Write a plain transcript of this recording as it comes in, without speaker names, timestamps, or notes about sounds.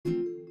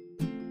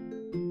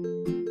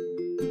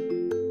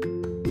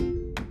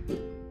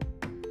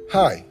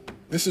Hi,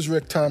 this is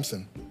Rick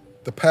Thompson,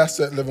 the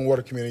pastor at Living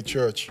Water Community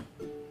Church.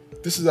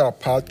 This is our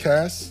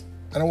podcast,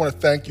 and I want to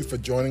thank you for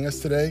joining us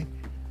today.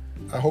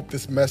 I hope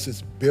this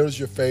message builds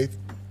your faith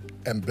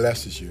and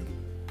blesses you.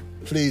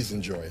 Please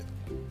enjoy it.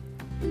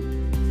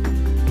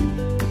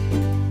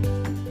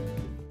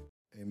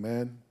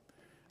 Amen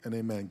and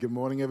amen. Good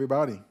morning,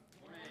 everybody.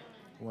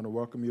 I want to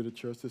welcome you to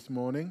church this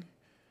morning.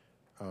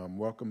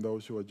 Welcome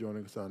those who are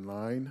joining us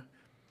online.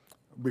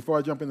 Before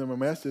I jump into my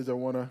message, I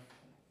want to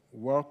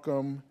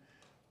welcome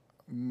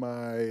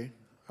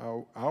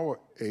our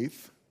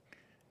eighth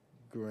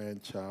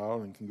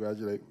grandchild and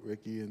congratulate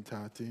Ricky and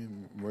Tati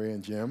and Maria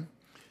and Jim.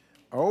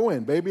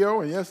 Owen, baby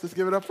Owen, yes, let's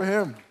give it up for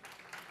him.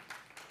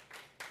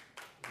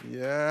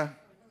 Yeah,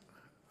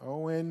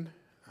 Owen,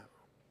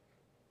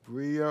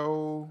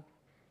 Brio,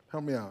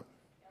 help me out.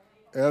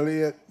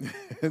 Elliot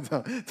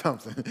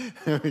Thompson,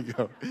 there we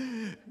go.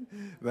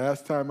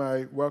 Last time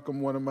I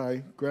welcomed one of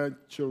my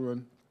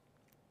grandchildren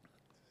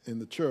in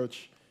the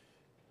church,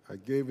 I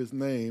gave his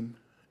name,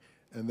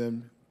 and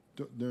then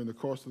during the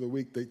course of the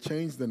week, they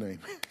changed the name.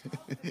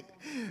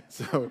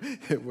 So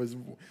it was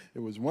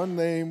one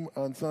name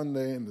on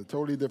Sunday and a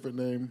totally different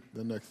name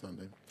the next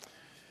Sunday.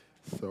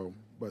 So,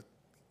 but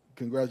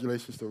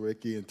congratulations to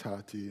Ricky and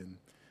Tati, and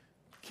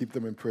keep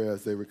them in prayer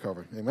as they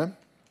recover. Amen?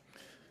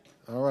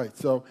 All right,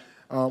 so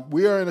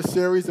we are in a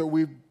series that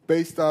we've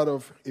based out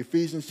of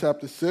Ephesians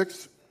chapter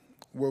 6,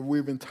 where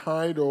we've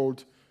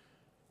entitled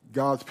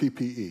God's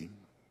PPE,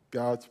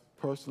 God's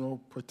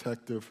personal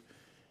protective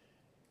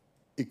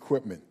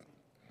equipment.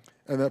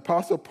 And the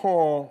Apostle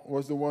Paul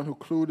was the one who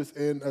clued us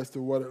in as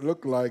to what it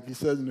looked like. He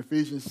says in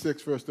Ephesians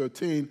 6, verse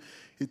 13,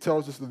 he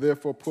tells us to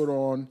therefore put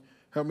on,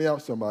 help me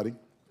out somebody,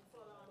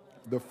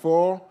 the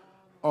full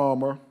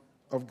armor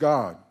of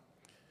God.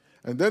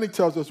 And then he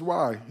tells us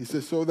why. He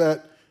says, so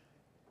that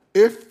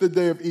if the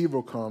day of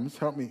evil comes,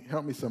 help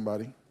me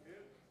somebody.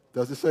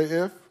 Does it say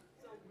if?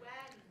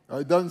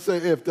 It doesn't say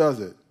if, does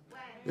it?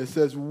 It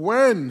says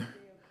when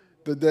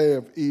the day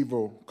of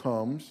evil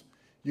comes,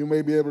 you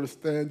may be able to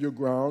stand your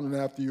ground, and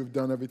after you've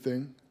done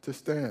everything, to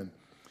stand.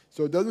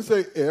 So it doesn't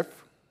say if,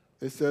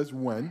 it says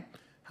when.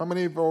 How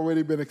many have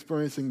already been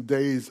experiencing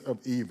days of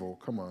evil?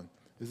 Come on.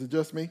 Is it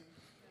just me?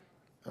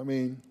 I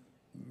mean,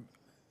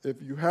 if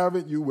you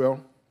haven't, you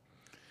will.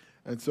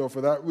 And so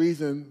for that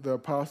reason, the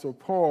Apostle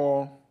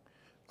Paul,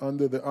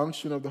 under the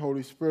unction of the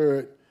Holy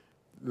Spirit,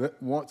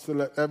 wants to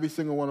let every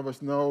single one of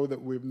us know that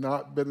we've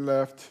not been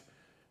left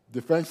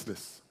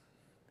defenseless,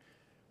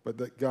 but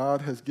that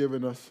God has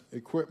given us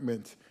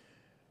equipment,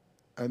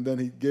 and then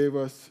he gave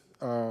us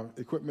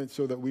equipment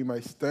so that we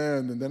might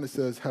stand, and then it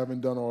says, having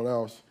done all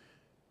else,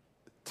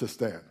 to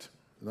stand.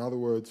 In other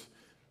words,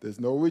 there's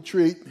no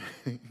retreat.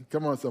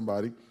 Come on,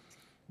 somebody.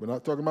 We're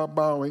not talking about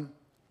bowing.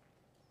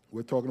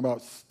 We're talking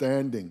about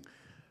standing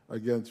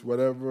against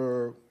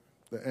whatever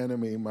the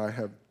enemy might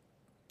have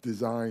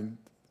designed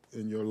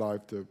in your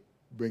life to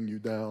bring you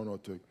down or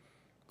to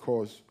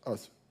cause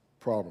us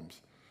problems.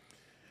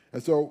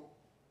 And so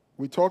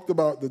we talked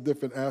about the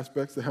different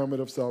aspects, the helmet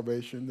of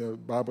salvation. The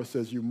Bible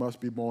says you must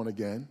be born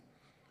again.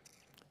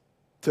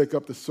 Take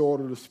up the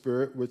sword of the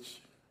Spirit, which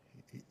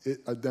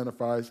it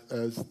identifies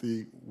as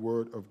the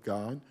Word of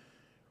God.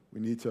 We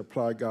need to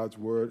apply God's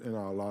Word in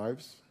our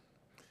lives.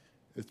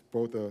 It's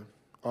both an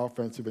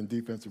offensive and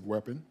defensive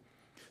weapon.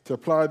 To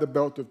apply the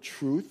belt of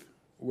truth,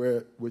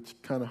 which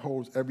kind of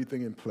holds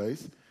everything in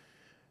place.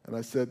 And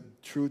I said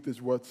truth is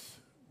what's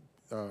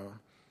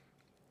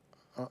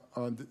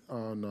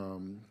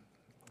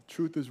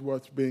truth is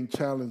what's being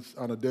challenged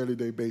on a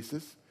daily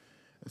basis.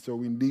 And so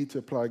we need to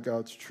apply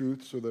God's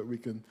truth so that we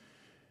can,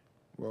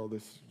 well,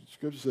 the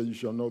scripture says you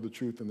shall know the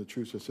truth and the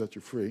truth shall set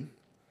you free.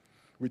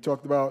 We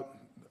talked about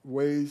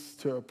ways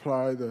to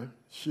apply the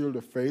shield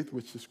of faith,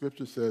 which the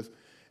scripture says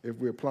if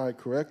we apply it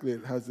correctly,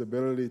 it has the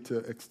ability to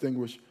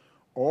extinguish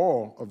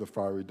all of the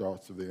fiery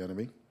darts of the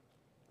enemy,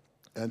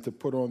 and to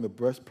put on the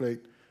breastplate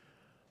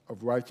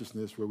of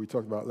righteousness, where we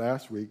talked about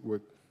last week,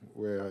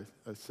 where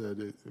I said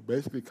it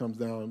basically comes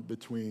down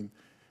between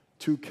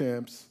two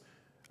camps.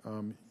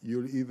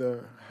 You'll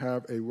either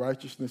have a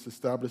righteousness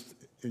established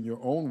in your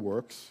own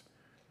works,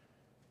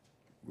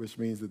 which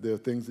means that there are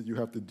things that you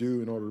have to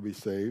do in order to be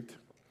saved.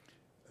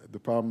 The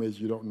problem is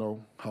you don't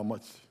know how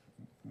much,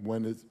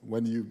 when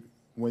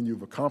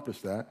you've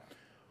accomplished that.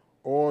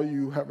 Or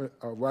you have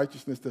a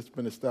righteousness that's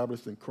been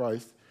established in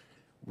Christ,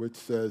 which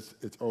says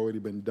it's already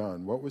been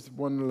done. What was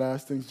one of the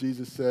last things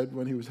Jesus said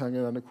when he was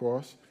hanging on the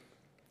cross?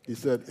 He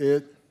said,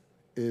 it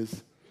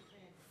is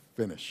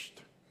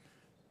finished,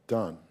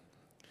 done.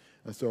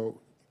 And so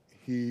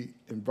he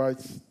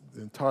invites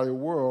the entire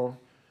world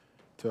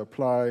to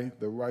apply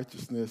the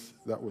righteousness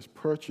that was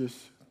purchased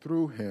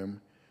through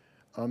him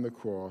on the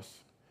cross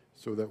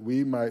so that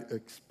we might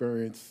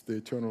experience the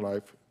eternal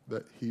life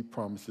that he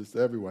promises to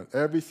everyone.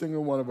 Every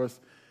single one of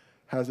us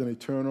has an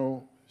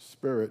eternal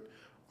spirit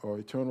or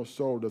eternal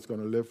soul that's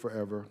going to live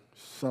forever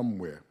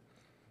somewhere.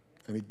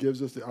 And he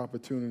gives us the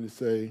opportunity to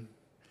say,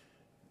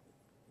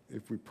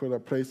 if we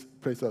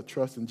place our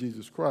trust in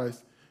Jesus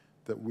Christ,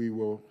 that we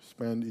will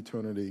spend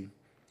eternity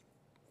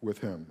with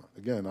him.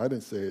 Again, I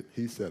didn't say it,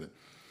 he said it.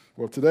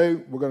 Well, today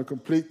we're going to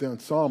complete the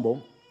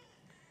ensemble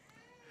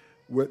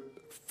with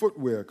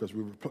footwear, because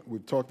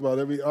we've talked about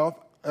every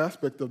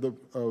aspect of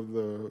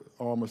the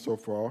armor so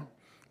far,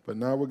 but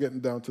now we're getting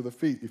down to the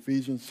feet.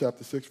 Ephesians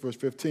chapter 6, verse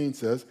 15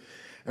 says,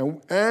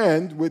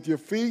 and with your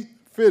feet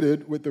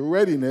fitted with the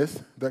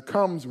readiness that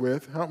comes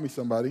with, help me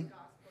somebody,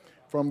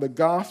 from the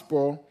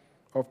gospel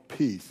of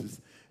peace.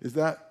 Is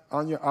that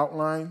on your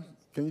outline?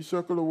 Can you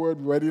circle the word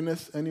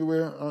readiness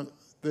anywhere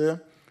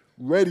there?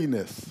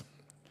 Readiness.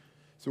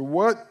 So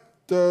what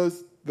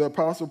does the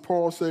Apostle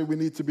Paul say we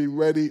need to be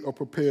ready or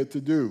prepared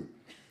to do?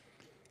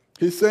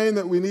 He's saying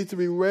that we need to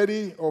be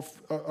ready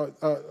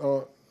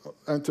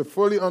and to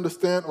fully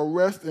understand or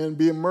rest in,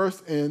 be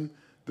immersed in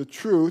the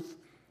truth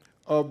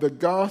of the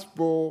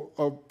gospel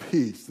of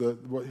peace,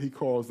 what he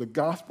calls the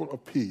gospel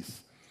of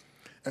peace.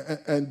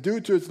 And due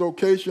to its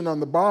location on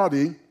the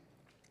body,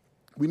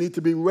 we need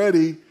to be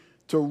ready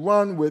to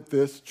run with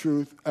this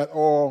truth at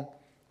all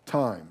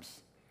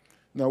times.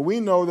 Now, we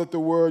know that the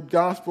word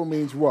gospel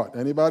means what?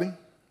 Anybody?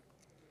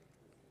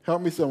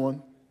 Help me,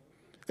 someone.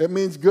 It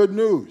means good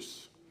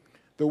news.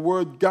 The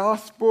word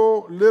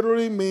gospel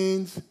literally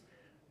means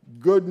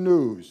good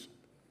news.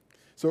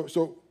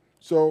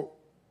 So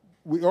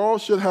we all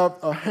should have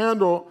a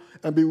handle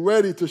and be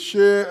ready to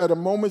share at a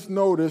moment's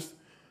notice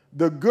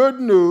the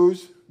good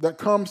news that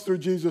comes through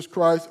Jesus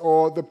Christ,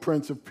 or the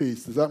Prince of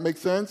Peace. Does that make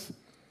sense?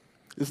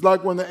 It's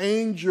like when the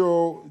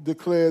angel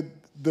declared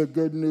the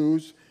good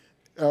news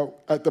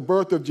at the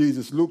birth of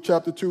Jesus. Luke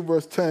chapter 2,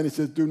 verse 10, he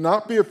says, do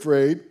not be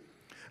afraid.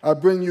 I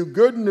bring you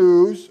good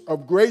news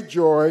of great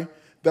joy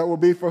that will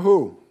be for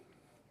who?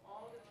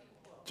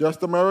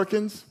 Just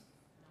Americans?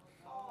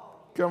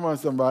 Come on,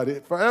 somebody.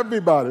 For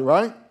everybody,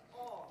 right?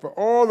 For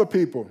all the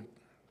people.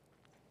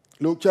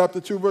 Luke chapter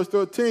 2, verse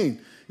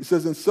 13. He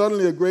says, and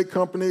suddenly a great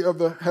company of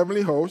the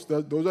heavenly host,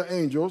 those are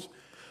angels,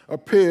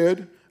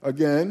 appeared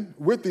again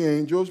with the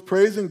angels,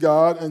 praising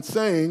God and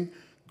saying,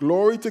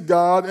 glory to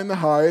God in the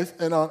highest,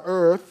 and on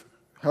earth,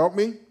 help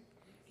me,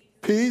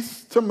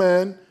 peace to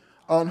men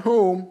on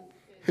whom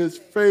his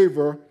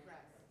favor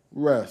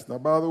rests. Now,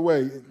 by the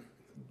way,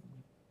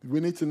 we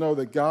need to know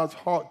that God's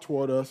heart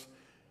toward us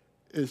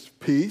is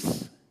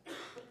peace,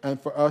 and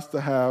for us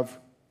to have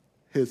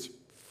his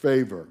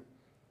favor.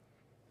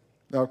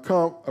 Now,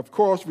 of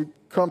course, we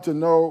come to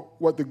know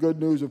what the good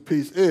news of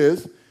peace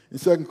is. In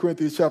 2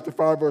 Corinthians chapter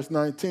 5, verse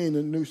 19,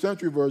 the New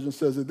Century Version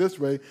says it this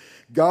way: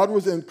 God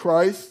was in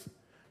Christ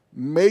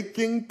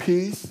making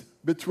peace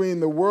between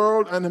the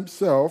world and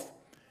himself.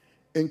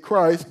 In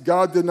Christ,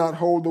 God did not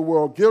hold the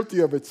world guilty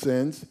of its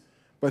sins,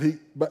 but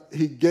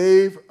he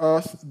gave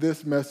us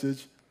this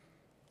message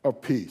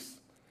of peace.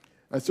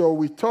 And so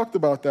we talked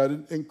about that.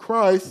 In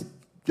Christ,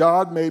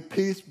 God made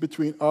peace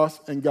between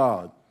us and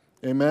God.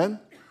 Amen?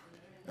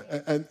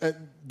 And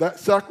that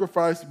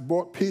sacrifice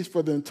brought peace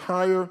for the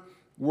entire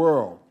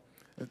world.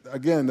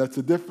 Again, that's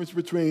the difference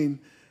between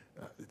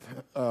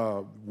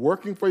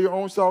working for your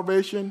own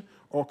salvation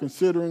or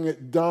considering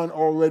it done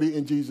already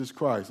in Jesus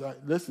Christ.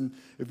 Listen,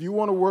 if you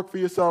want to work for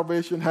your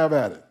salvation, have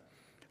at it.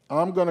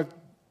 I'm going to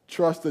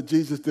trust that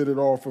Jesus did it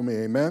all for me.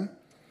 Amen?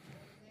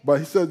 But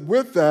he said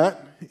with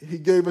that, he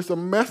gave us a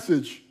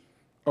message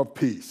of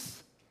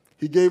peace.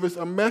 He gave us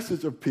a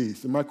message of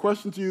peace. And my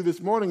question to you this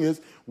morning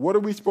is, what are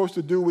we supposed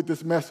to do with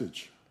this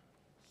message?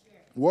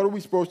 What are we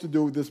supposed to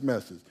do with this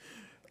message?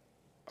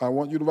 I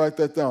want you to write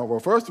that down. Well,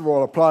 first of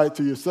all, apply it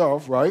to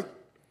yourself, right?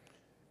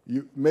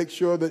 You make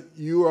sure that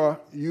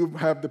you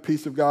have the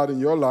peace of God in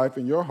your life,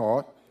 in your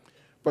heart.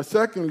 But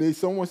secondly,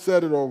 someone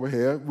said it over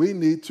here, we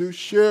need to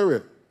share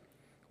it.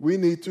 We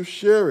need to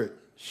share it.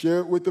 Share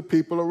it with the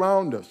people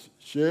around us.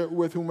 Share it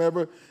with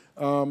whomever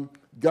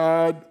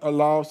God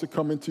allows to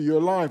come into your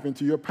life,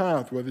 into your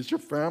path, whether it's your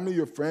family,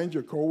 your friends,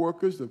 your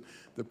co-workers,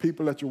 the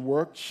people at your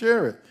work.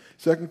 Share it.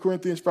 2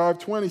 Corinthians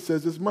 5:20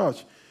 says as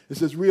much. It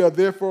says, we are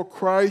therefore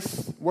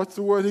Christ's, what's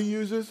the word he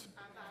uses?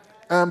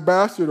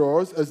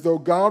 Ambassadors, as though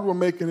God were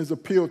making his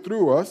appeal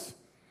through us.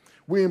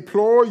 We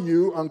implore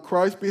you on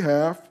Christ's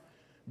behalf,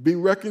 be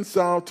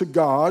reconciled to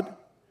God.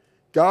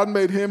 God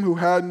made him who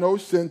had no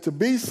sin to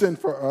be sin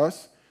for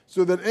us,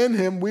 so that in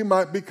him we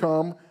might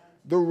become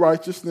the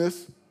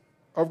righteousness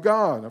of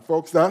God. Now,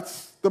 folks,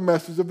 that's the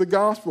message of the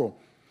gospel.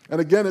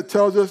 And again, it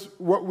tells us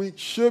what we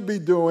should be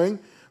doing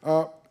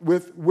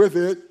with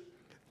it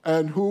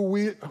and who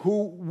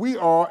we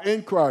are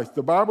in Christ.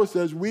 The Bible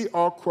says we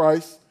are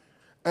Christ's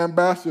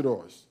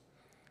ambassadors.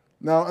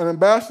 Now, an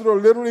ambassador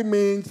literally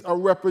means a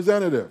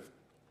representative.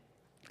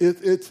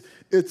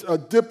 It's a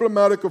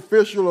diplomatic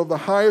official of the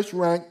highest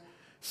rank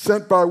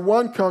sent by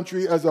one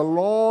country as a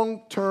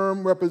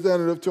long-term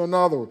representative to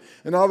another.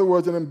 In other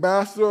words, an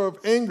ambassador of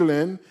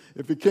England,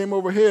 if he came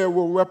over here,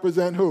 will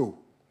represent who?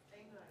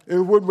 It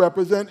would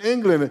represent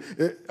England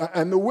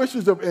and the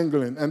wishes of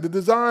England and the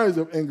desires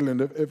of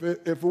England. If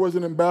it was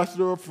an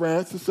ambassador of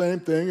France, the same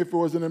thing. If it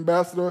was an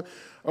ambassador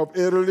of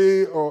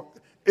Italy or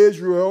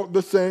Israel,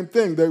 the same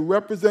thing. They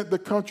represent the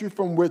country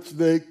from which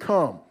they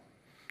come.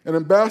 An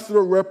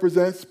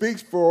ambassador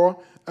speaks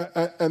for,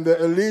 and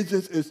their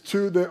allegiance is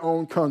to their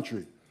own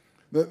country.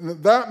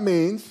 That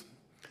means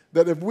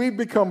that if we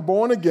become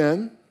born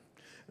again,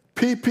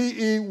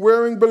 PPE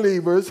wearing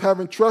believers,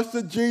 having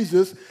trusted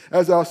Jesus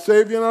as our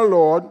Savior and our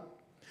Lord,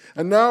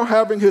 and now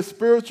having his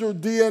spiritual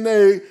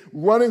DNA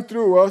running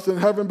through us and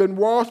having been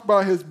washed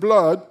by his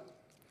blood,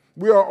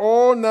 we are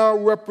all now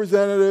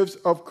representatives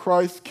of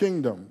Christ's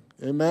kingdom.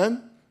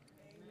 Amen?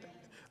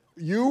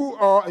 You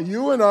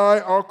and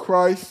I are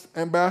Christ's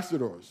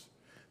ambassadors.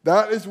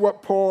 That is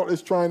what Paul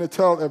is trying to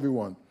tell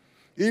everyone.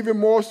 Even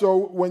more so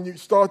when you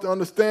start to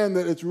understand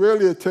that it's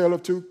really a tale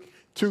of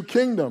two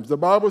kingdoms. The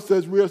Bible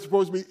says we are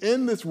supposed to be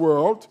in this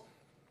world,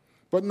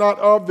 but not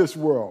of this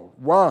world.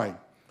 Why?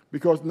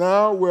 Because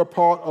now we're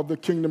part of the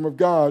kingdom of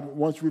God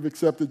once we've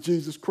accepted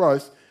Jesus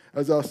Christ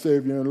as our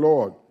Savior and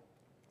Lord.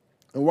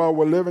 And while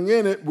we're living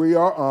in it, we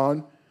are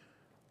on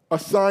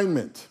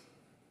assignment.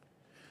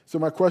 So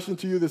my question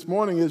to you this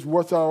morning is,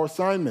 what's our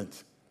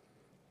assignment?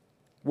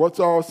 What's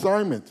our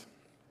assignment?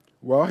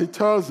 Well, he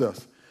tells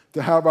us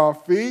to have our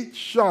feet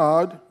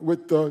shod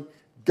with the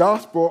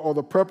gospel or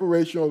the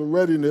preparation or the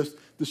readiness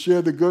to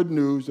share the good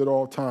news at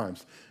all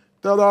times.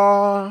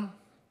 Ta-da!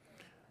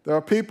 There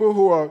are people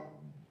who are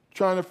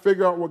trying to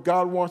figure out what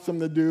God wants them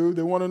to do.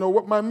 They want to know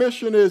what my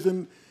mission is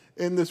in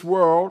this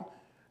world.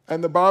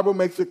 And the Bible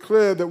makes it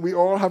clear that we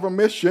all have a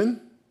mission.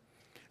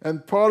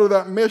 And part of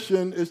that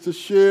mission is to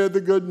share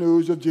the good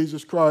news of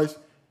Jesus Christ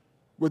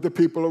with the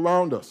people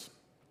around us.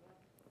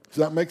 Does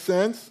that make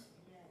sense?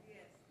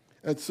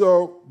 And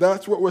so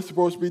that's what we're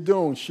supposed to be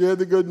doing, share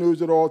the good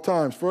news at all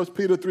times. 1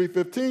 Peter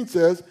 3:15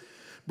 says,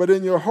 but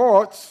in your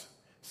hearts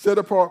set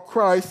apart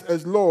Christ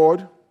as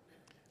Lord.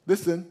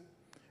 Listen,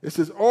 it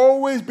says,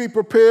 always be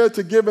prepared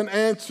to give an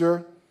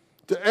answer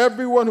to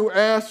everyone who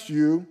asks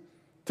you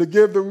to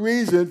give the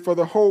reason for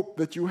the hope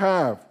that you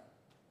have.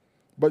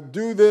 But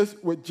do this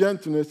with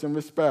gentleness and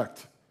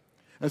respect.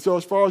 And so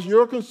as far as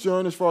you're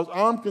concerned, as far as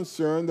I'm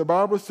concerned, the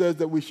Bible says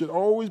that we should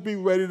always be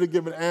ready to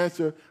give an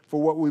answer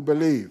for what we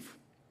believe.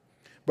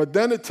 But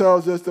then it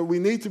tells us that we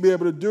need to be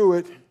able to do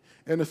it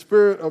in a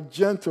spirit of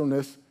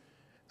gentleness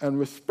and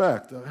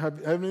respect.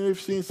 Have you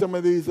seen some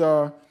of these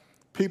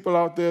people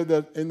out there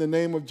that in the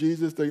name of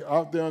Jesus, they're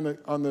out there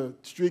on the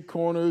street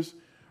corners,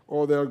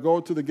 or they'll go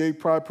to the gay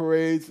pride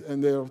parades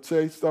and they'll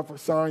say stuff,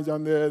 signs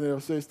on there, and they'll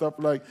say stuff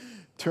like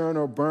turn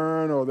or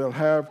burn, or they'll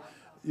have,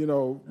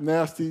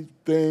 nasty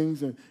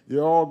things, and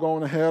you're all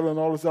going to hell and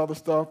all this other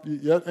stuff.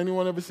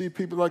 Anyone ever see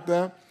people like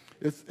that?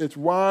 It's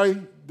why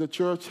the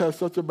church has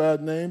such a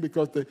bad name,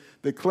 because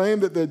they claim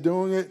that they're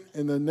doing it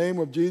in the name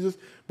of Jesus,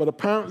 but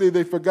apparently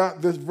they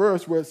forgot this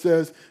verse where it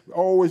says,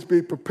 always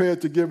be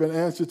prepared to give an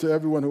answer to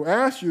everyone who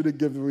asks you to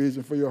give the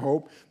reason for your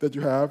hope that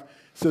you have. It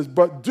says,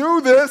 but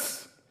do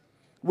this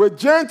with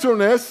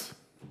gentleness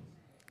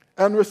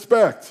and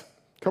respect.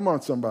 Come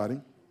on, somebody.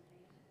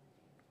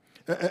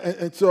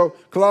 And so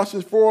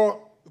Colossians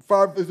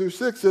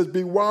 4:5-6 says,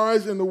 be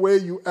wise in the way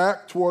you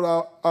act toward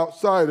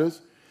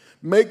outsiders.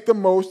 Make the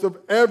most of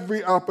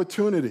every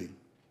opportunity.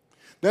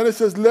 Then it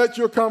says, let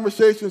your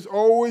conversations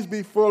always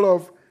be full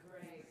of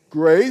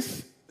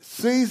grace,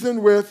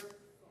 seasoned with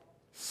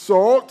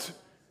salt,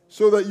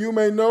 so that you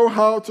may know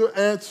how to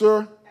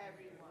answer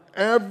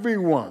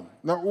everyone.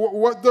 Now,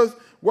 what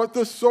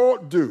does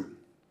salt do?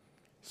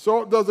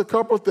 Salt does a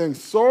couple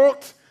things.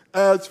 Salt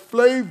adds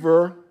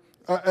flavor,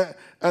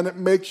 and it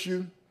makes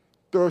you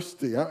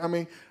thirsty.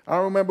 I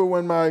remember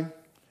when my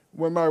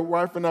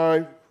wife and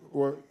I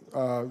were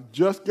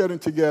just getting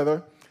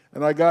together,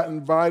 and I got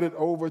invited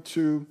over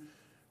to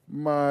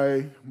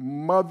my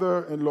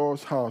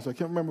mother-in-law's house. I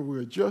can't remember if we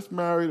were just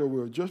married or we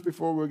were just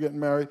before we were getting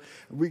married.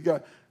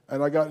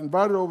 And I got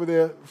invited over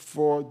there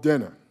for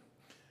dinner.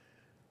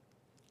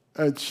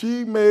 And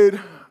she made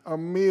a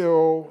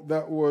meal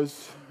that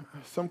was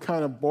some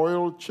kind of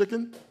boiled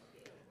chicken.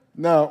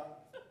 Now,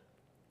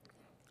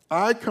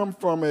 I come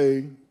from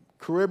a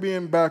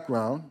Caribbean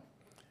background,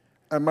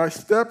 and my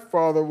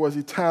stepfather was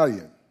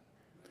Italian.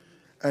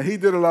 And he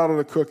did a lot of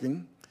the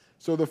cooking.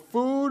 So the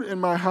food in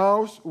my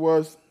house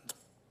was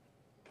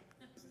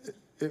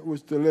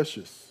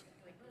delicious.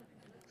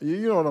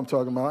 You know what I'm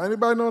talking about.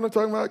 Anybody know what I'm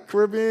talking about?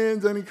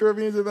 Caribbeans? Any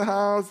Caribbeans in the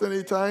house? Any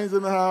Italians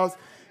in the house?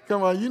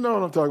 Come on, you know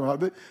what I'm talking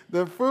about.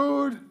 The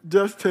food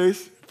just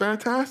tastes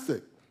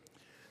fantastic.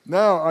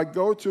 Now, I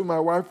go to, my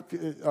wife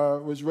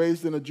was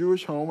raised in a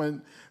Jewish home,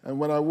 and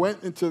when I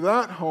went into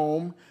that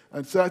home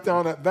and sat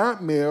down at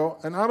that meal,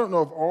 and I don't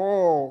know if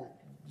all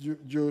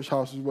Jewish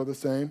houses were the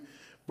same,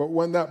 but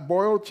when that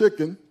boiled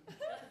chicken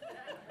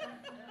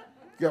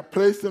got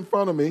placed in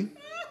front of me,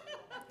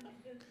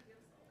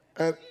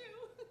 and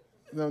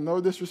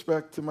no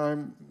disrespect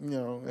to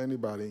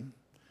anybody,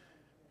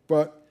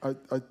 but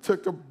I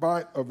took a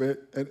bite of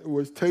it, and it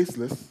was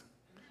tasteless.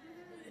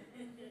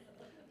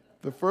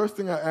 The first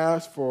thing I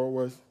asked for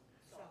was,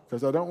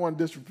 because I don't want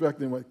to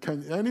disrespect anyone,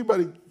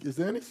 is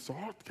there any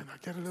salt? Can I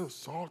get a little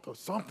salt or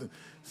something?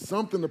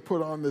 Something to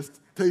put on this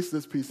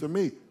tasteless piece of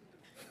meat.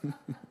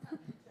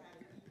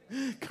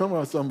 Come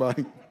on,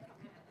 somebody.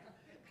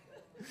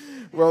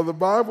 Well, the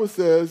Bible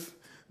says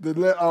that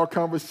let our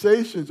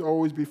conversations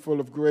always be full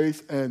of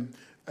grace and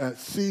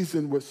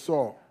seasoned with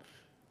salt,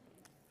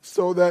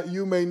 so that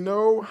you may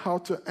know how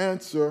to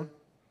answer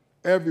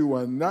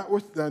everyone.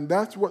 And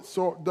that's what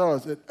salt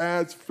does. It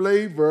adds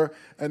flavor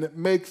and it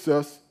makes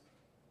us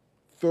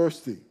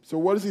thirsty. So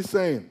what is he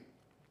saying?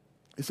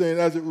 He's saying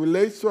as it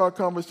relates to our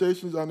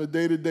conversations on a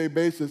day-to-day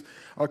basis,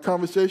 our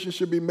conversation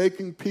should be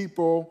making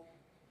people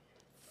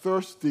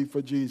thirsty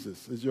for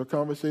Jesus. Is your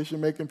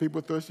conversation making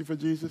people thirsty for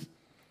Jesus?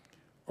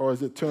 Or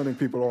is it turning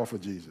people off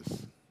of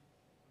Jesus?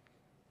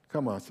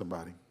 Come on,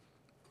 somebody.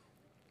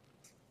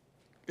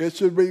 It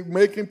should be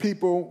making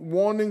people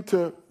wanting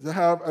to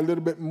have a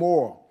little bit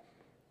more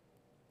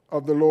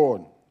of the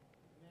Lord.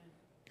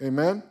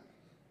 Amen?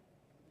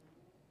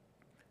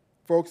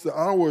 Folks, the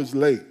hour is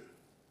late.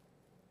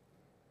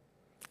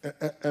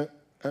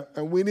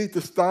 And we need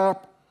to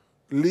stop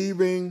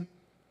leaving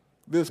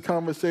this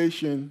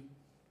conversation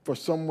for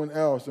someone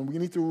else. And we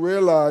need to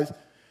realize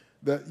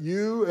that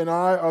you and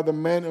I are the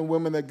men and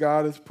women that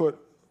God has put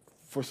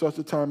for such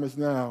a time as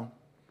now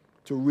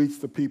to reach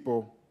the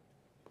people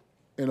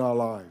in our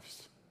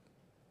lives.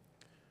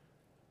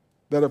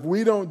 That if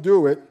we don't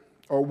do it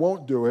or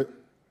won't do it,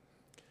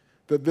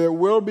 that there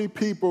will be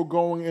people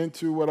going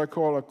into what I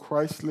call a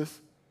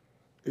Christless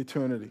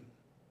eternity.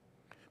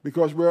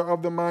 Because we're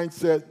of the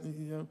mindset,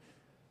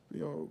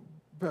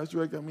 Pastor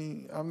Rick,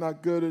 I'm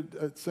not good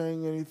at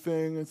saying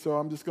anything, and so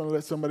I'm just going to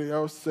let somebody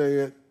else say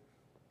it.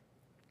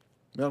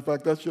 Matter of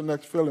fact, that's your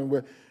next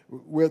feeling.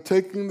 We're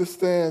taking the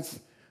stance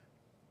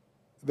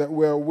that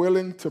we're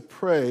willing to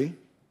pray,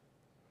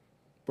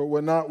 but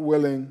we're not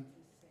willing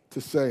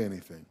to say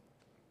anything.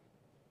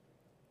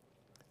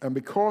 And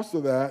because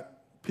of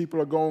that,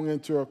 people are going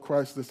into a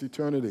Christless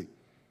eternity.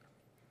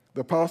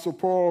 The Apostle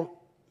Paul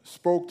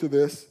spoke to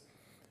this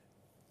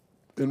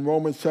in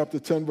Romans chapter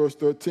 10, verse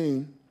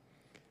 13.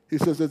 He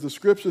says, as the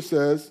scripture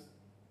says,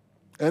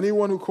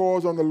 anyone who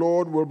calls on the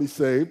Lord will be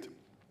saved.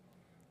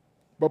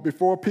 But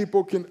before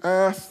people can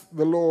ask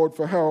the Lord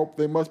for help,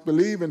 they must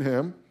believe in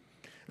him.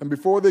 And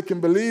before they can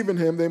believe in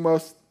him, they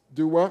must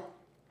do what?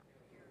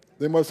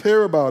 They must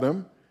hear about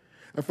him.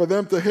 And for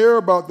them to hear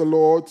about the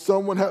Lord,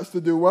 someone has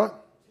to do what?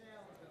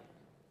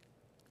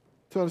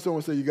 Tell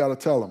someone, say, you got to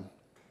tell them.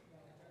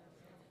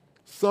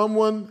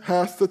 Someone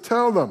has to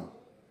tell them.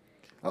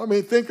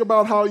 Think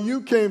about how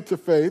you came to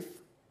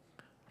faith.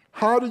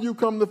 How did you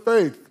come to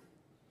faith?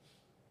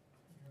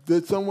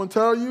 Did someone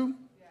tell you?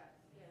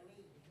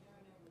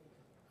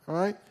 All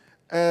right?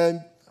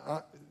 And,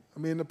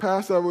 in the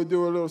past, I would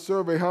do a little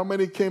survey. How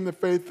many came to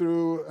faith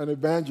through an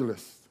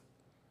evangelist?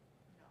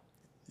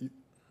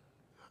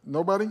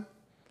 Nobody?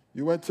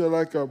 You went to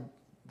like a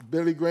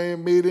Billy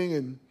Graham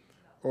meeting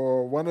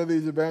or one of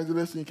these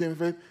evangelists and you came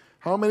to faith?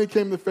 How many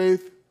came to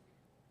faith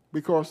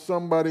because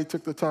somebody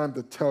took the time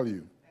to tell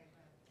you?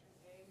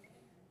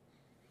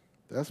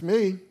 That's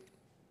me.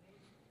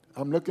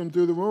 I'm looking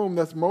through the room.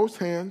 That's most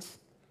hands.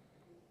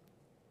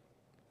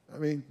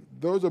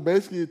 Those are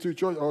basically your two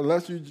choices, or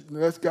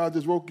unless God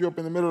just woke you up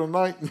in the middle of the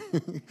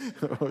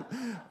night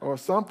or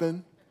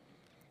something.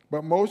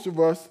 But most of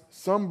us,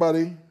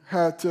 somebody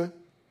had to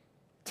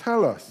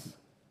tell us.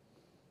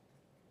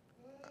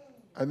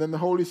 And then the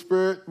Holy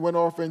Spirit went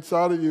off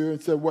inside of you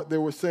and said what they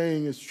were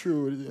saying is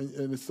true,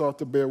 and it started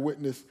to bear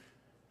witness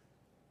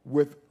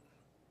with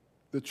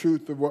the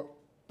truth of what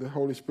the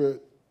Holy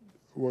Spirit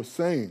was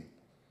saying.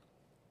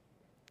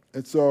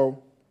 And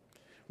so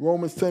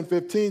Romans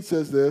 10:15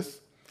 says this,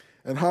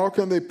 and how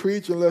can they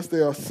preach unless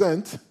they are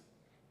sent?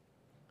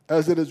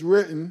 As it is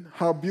written,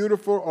 how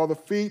beautiful are the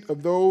feet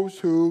of those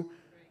who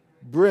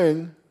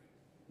bring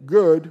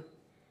good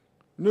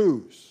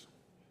news.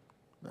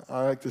 Now,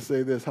 I like to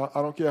say this, I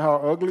don't care how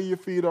ugly your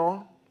feet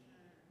are.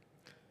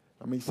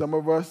 Some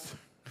of us,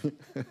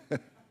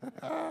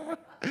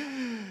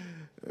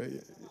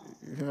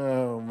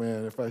 oh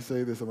man, if I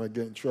say this, I might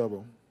get in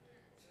trouble.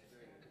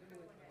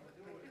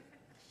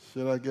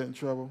 Should I get in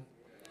trouble?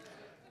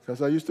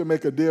 Because I used to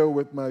make a deal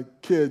with my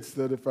kids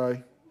that if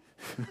I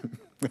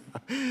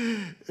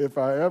if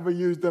I ever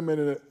use them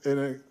in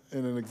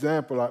an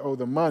example, I owe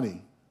them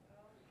money.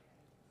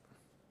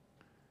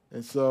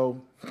 And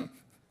so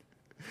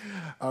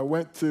I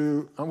went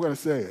to, I'm going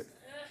to say it.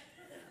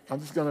 I'm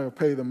just going to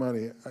pay the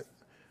money.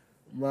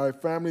 My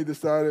family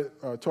decided,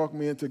 talked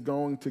me into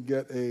going to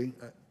get a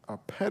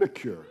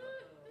pedicure.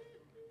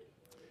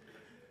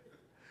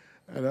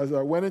 And as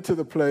I went into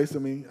the place, I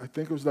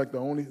think it was like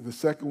the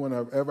second one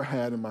I've ever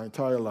had in my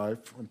entire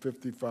life. I'm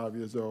 55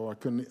 years old. I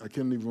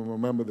couldn't even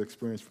remember the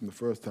experience from the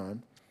first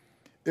time.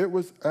 It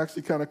was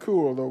actually kind of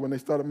cool, although when they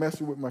started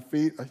messing with my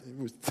feet, it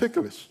was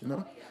ticklish,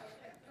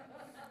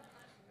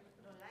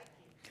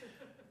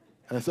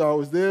 And so I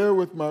was there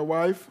with my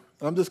wife.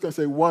 I'm just going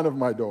to say one of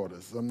my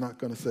daughters. I'm not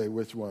going to say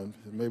which one.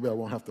 Maybe I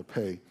won't have to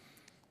pay.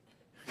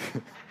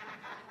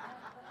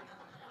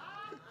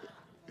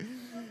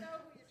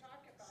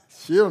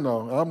 She'll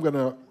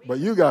know. But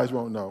you guys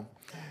won't know.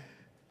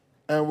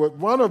 And with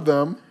one of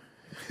them,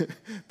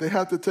 they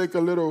had to take a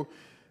little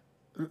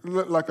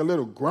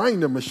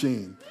grinder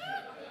machine.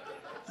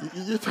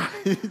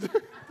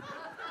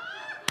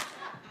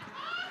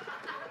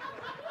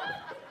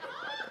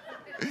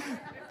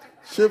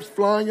 ships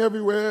flying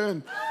everywhere.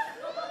 And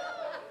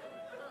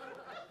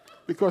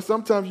because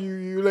sometimes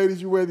you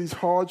ladies, you wear these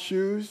hard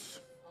shoes,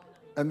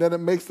 and then it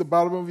makes the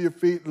bottom of your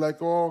feet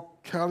like all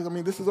callous. I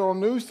mean, this is all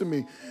news to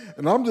me.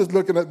 And I'm just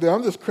looking at them,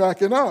 I'm just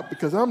cracking up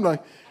because I'm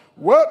like,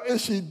 what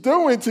is she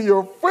doing to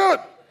your foot?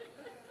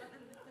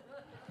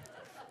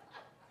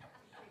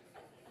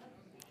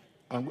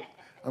 I'm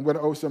going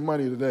to owe some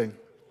money today.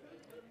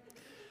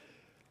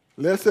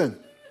 Listen,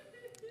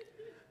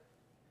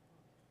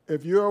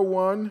 if you're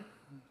one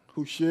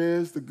who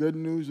shares the good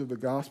news of the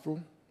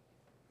gospel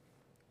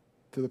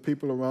to the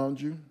people around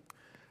you,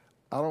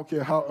 I don't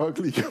care how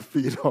ugly your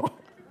feet are.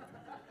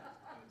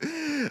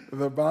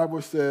 The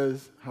Bible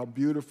says how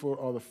beautiful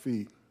are the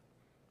feet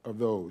of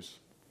those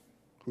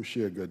who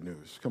share good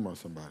news. Come on,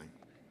 somebody.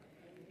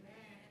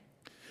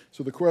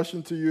 So the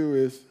question to you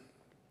is,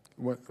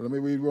 let me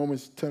read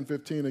Romans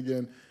 10:15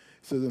 again.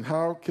 It says, and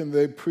how can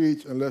they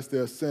preach unless they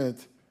are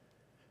sent?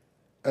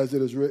 As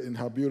it is written,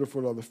 how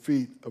beautiful are the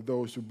feet of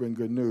those who bring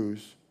good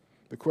news.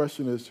 The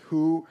question is,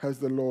 who has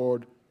the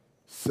Lord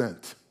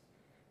sent?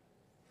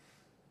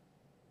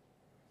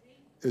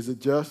 Is it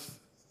just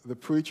the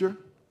preacher,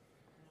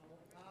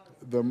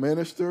 the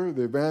minister,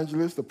 the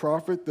evangelist, the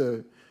prophet,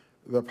 the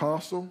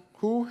apostle?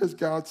 Who has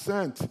God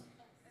sent?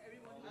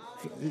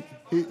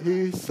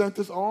 He sent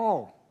us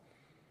all.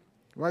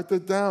 Write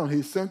that down.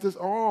 He sent us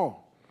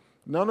all.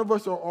 None of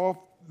us are off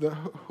the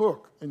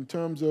hook in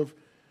terms of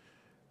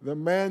the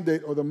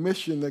mandate or the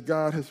mission that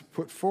God has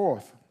put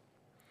forth.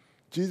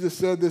 Jesus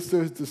said this to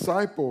his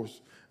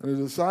disciples, and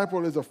the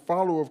disciple is a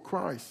follower of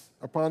Christ.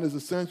 Upon his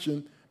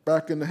ascension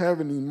back into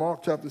heaven, in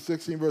Mark chapter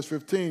 16, verse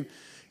 15,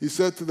 he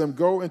said to them,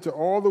 go into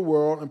all the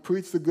world and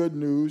preach the good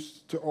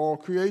news to all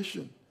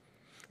creation.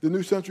 The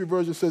New Century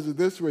Version says it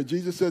this way.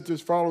 Jesus said to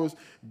his followers,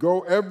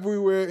 go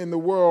everywhere in the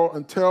world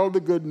and tell the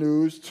good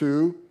news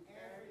to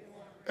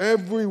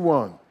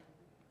everyone.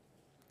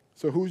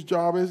 So whose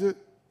job is it?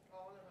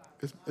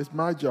 It's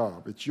my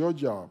job. It's your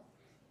job.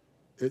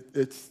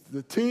 It's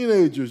the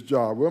teenager's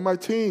job. Where are my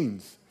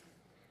teens?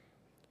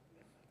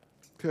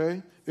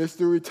 Okay? It's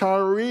the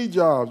retiree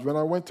jobs. When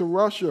I went to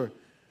Russia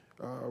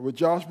with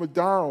Josh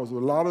McDonald's, a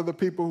lot of the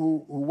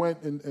people who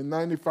went in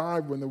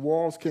 95 when the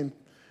walls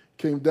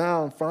came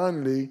down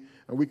finally,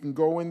 and we can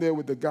go in there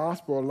with the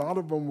gospel, a lot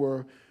of them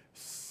were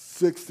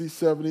 60,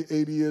 70,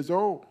 80 years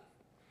old.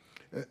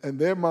 And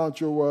their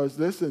mantra was,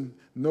 listen,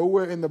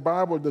 nowhere in the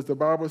Bible does the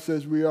Bible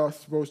says we are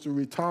supposed to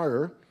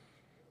retire.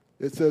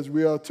 It says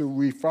we are to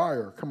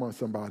refire. Come on,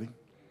 somebody.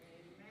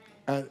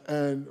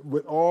 And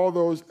with all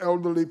those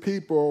elderly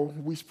people,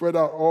 we spread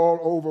out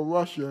all over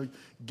Russia,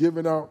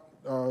 giving out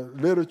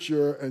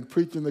literature and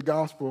preaching the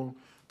gospel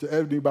to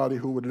everybody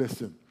who would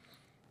listen,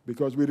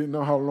 because we didn't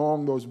know how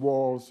long those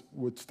walls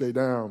would stay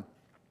down.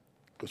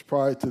 Because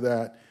prior to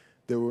that,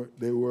 they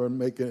were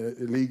making it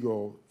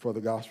illegal for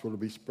the gospel to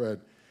be spread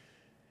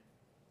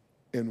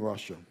in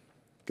Russia.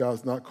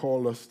 God's not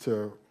called us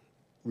to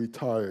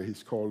retire.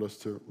 He's called us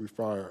to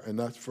refire. And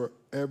that's for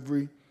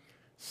every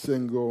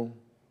single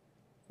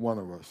one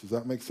of us. Does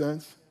that make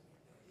sense?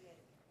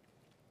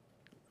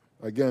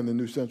 Again, the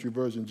New Century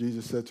Version,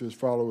 Jesus said to his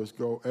followers,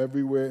 go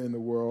everywhere in the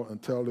world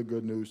and tell the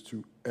good news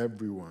to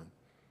everyone.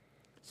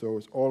 So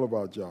it's all of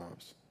our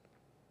jobs.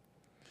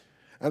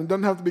 And it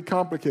doesn't have to be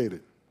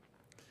complicated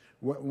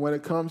when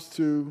it comes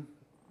to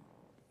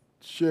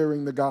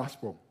sharing the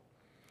gospel.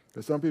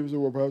 Because some people say,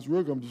 well, Pastor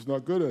Rick, I'm just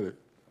not good at it.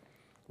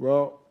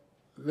 Well,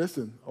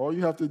 listen, all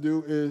you have to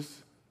do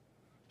is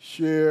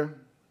share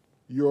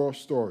your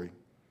story.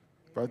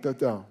 Write that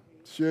down.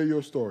 Share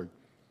your story.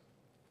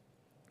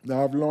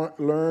 Now, I've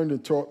learned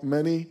and taught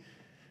many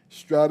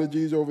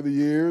strategies over the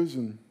years,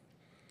 and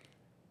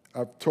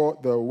I've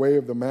taught the Way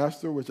of the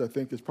Master, which I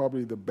think is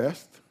probably the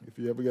best. If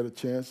you ever get a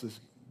chance,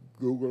 just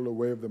Google the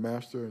Way of the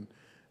Master, and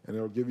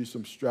it'll give you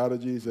some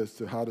strategies as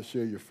to how to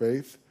share your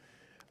faith.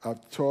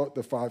 I've taught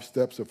the 5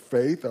 steps of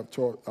faith. I've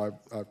taught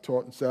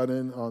and sat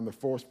in on the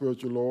 4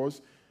 spiritual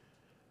laws.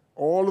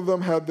 All of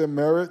them had their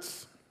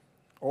merits.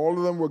 All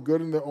of them were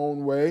good in their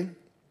own way.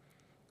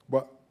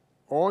 But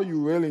all you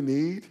really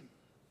need,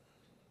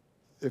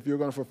 if you're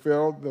going to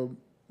fulfill the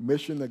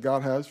mission that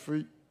God has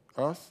for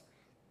us,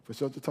 for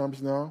such a time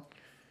as now,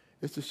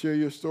 is to share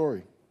your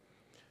story.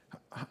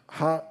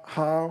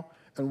 How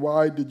and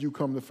why did you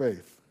come to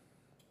faith?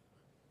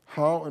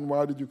 How and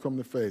why did you come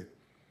to faith?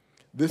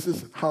 This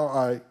is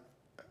how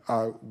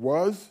I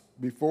was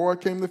before I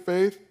came to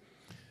faith.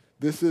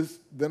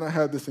 Then I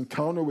had this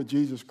encounter with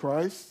Jesus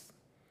Christ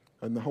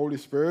and the Holy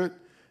Spirit,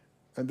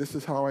 and this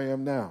is how I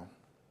am now,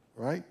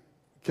 right?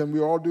 Can we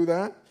all do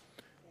that?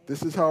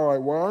 This is how I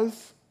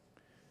was.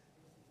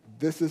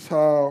 This is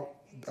how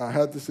I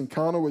had this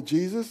encounter with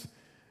Jesus,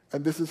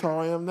 and this is how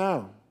I am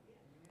now.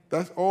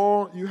 That's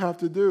all you have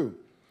to do.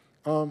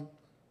 And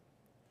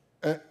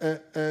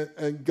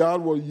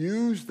God will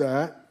use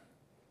that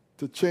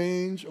to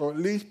change or at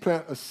least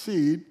plant a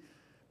seed,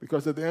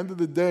 because at the end of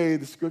the day,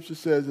 the scripture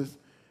says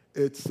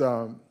it's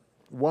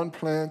one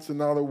plants,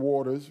 another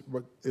waters,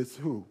 but it's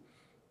who?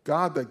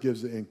 God that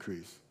gives the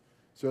increase.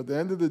 So at the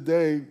end of the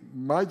day,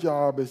 my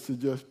job is to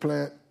just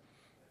plant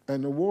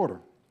and to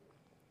water.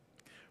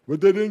 But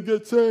they didn't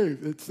get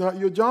saved. It's not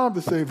your job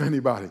to save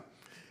anybody.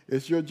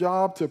 It's your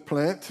job to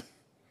plant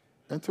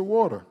and to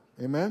water.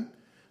 Amen?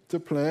 To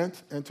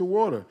plant and to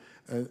water.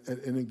 And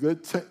in a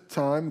good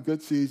time,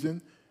 good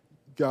season,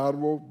 God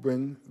will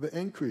bring the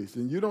increase.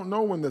 And you don't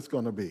know when that's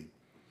going to be.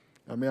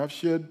 I mean, I've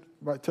shared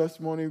my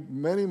testimony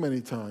many,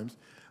 many times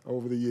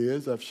over the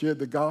years. I've shared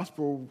the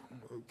gospel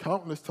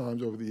countless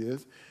times over the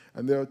years.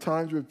 And there are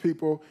times where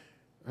people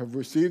have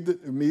received it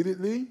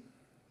immediately,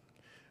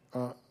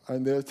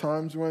 and there are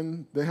times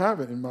when they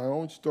haven't. In my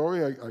own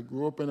story, I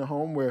grew up in a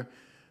home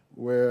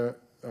where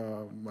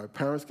my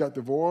parents got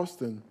divorced,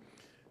 and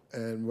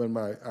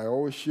I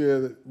always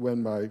share that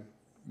when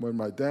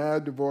my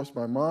dad divorced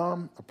my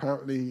mom,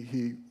 apparently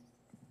he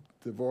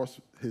divorced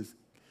his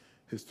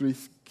 3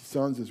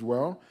 sons as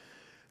well.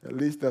 At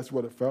least that's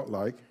what it felt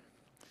like.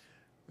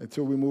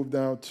 Until we moved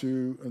down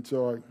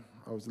until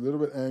I was a little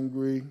bit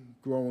angry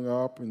growing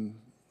up, and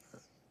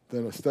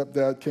then a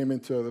stepdad came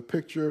into the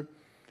picture,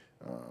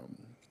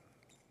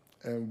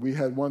 and we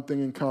had one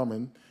thing in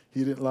common.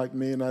 He didn't like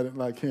me, and I didn't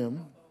like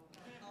him.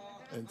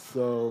 And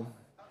so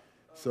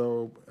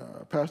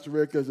Pastor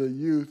Rick, as a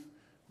youth,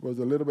 was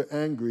a little bit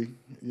angry,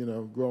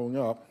 growing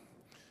up.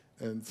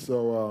 And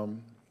so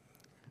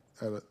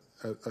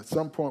at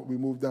some point, we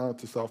moved down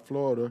to South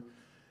Florida.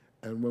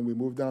 And when we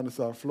moved down to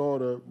South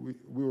Florida, we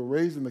were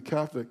raised in the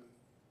Catholic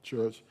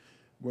church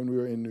when we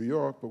were in New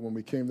York. But when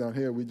we came down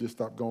here, we just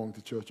stopped going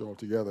to church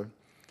altogether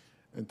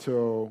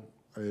until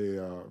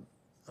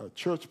a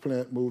church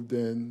plant moved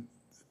in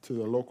to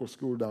the local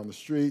school down the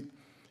street.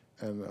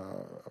 And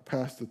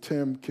Pastor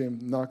Tim came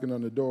knocking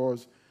on the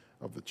doors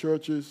of the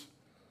churches,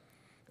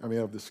 of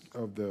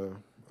the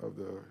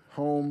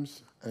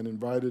homes, and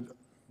invited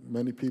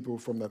many people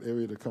from that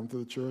area to come to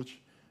the church.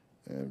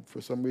 And for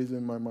some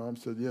reason, my mom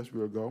said, yes,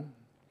 we'll go.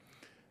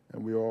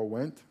 And we all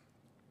went.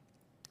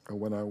 And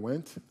when I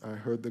went, I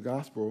heard the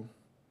gospel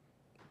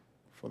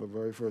for the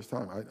very first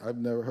time. I've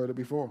never heard it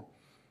before.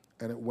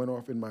 And it went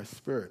off in my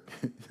spirit.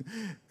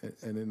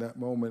 And in that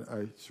moment,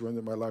 I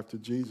surrendered my life to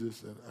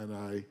Jesus,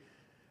 and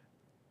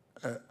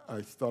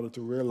I started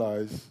to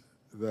realize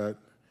that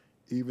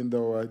even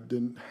though I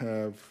didn't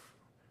have,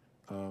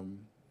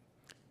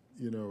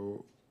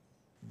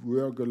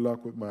 real good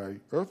luck with my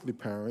earthly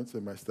parents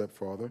and my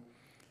stepfather,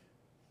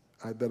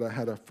 that I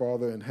had a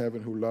Father in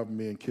heaven who loved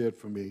me and cared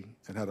for me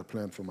and had a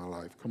plan for my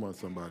life. Come on,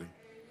 somebody.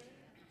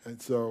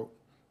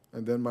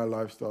 And then my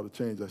life started to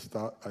change.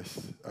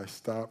 I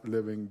stopped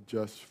living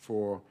just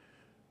for,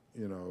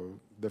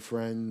 the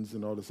friends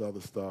and all this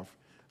other stuff,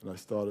 and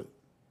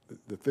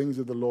the things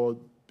of the Lord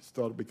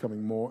started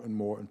becoming more and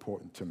more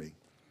important to me.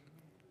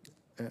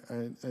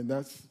 And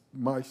that's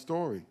my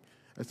story.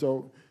 And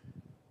so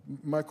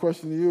my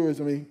question to you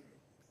is,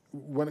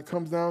 when it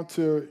comes down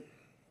to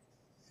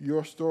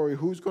your story,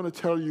 who's going to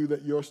tell you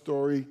that your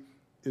story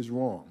is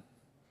wrong?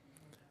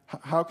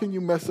 How can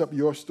you mess up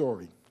your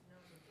story?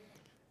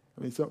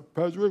 So,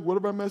 Pastor Rick, what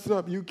if I mess it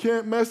up? You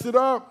can't mess it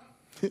up.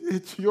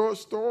 It's your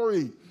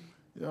story,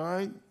 all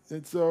right?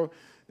 And so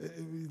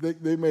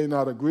they may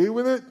not agree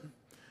with it.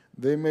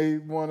 They may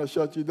want to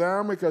shut you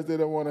down because they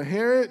don't want to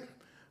hear it,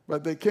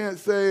 but they can't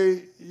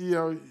say,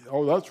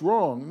 oh, that's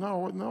wrong.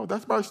 No,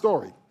 that's my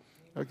story,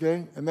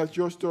 okay? And that's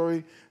your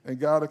story, and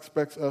God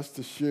expects us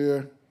to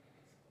share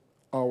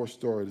our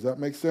story. Does that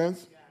make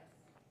sense?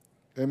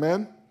 Yes.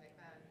 Amen?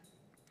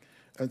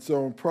 And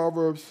so in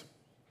Proverbs,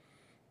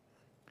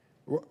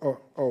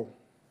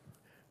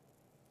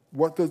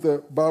 what does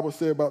the Bible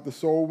say about the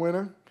soul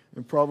winner?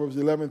 In Proverbs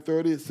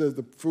 11:30, it says,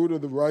 the fruit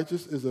of the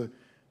righteous is a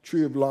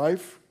tree of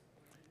life,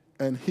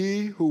 and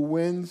he who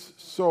wins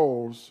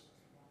souls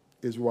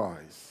is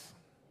wise.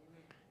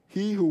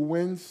 He who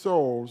wins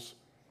souls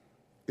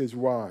is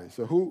wise.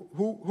 So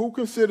who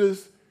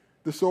considers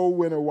the soul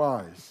winner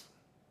wise?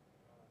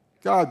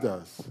 God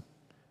does.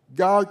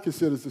 God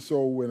considers the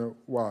soul winner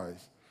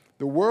wise.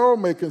 The world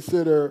may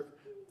consider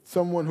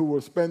someone who will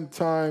spend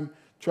time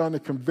trying to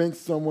convince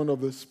someone of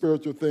the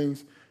spiritual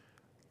things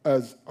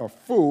as a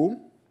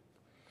fool.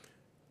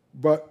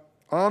 But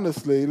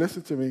honestly,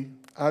 listen to me,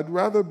 I'd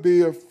rather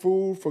be a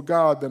fool for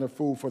God than a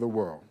fool for the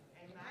world.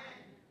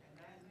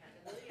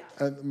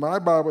 Amen. And my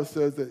Bible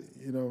says that,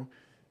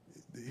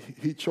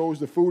 he chose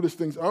the foolish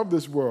things of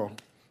this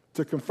world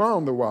to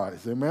confound the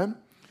wise. Amen?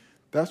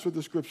 That's what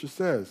the scripture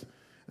says.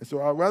 And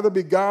so I'd rather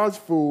be God's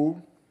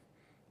fool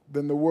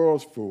than the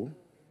world's fool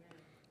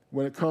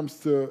when it comes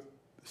to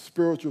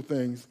spiritual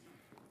things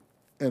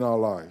in our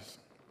lives.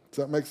 Does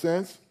that make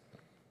sense?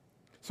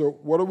 So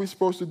what are we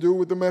supposed to do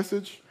with the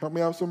message? Help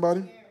me out,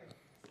 somebody.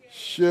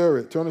 Share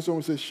it. Turn to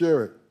someone and say,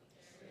 share it.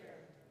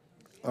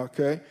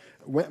 Okay.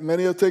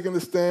 Many are taking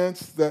the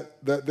stance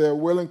that they're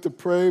willing to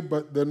pray,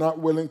 but they're not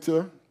willing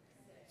to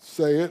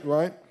say it,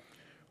 right?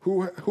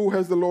 Who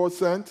has the Lord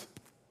sent?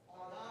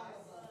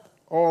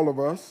 All of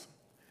us.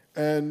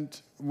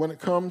 And when it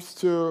comes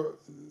to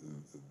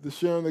the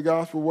sharing the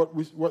gospel,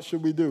 what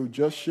should we do?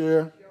 Just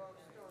share?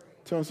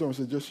 Tell someone,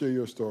 say, just share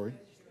your story.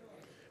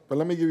 But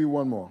let me give you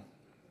one more.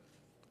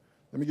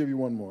 Let me give you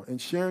one more. In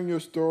sharing your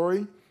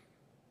story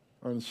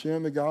or in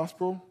sharing the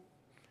gospel,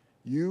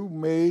 you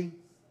may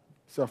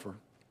suffer.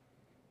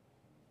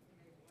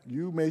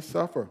 You may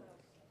suffer.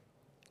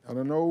 I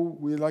don't know,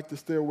 we like to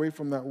stay away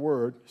from that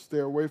word, stay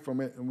away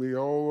from it, and we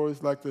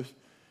always like to,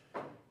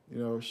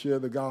 share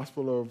the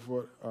gospel of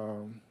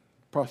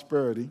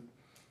prosperity.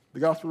 The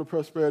gospel of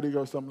prosperity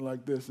goes something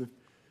like this.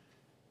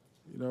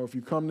 If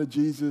you come to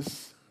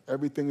Jesus,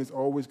 everything is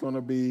always going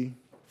to be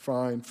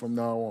fine from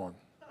now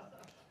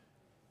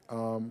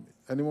on.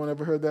 Anyone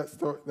ever heard that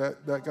story,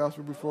 that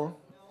gospel before?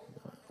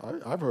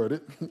 I've heard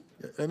it.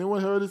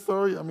 Anyone heard this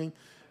story?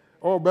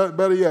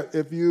 Better yet,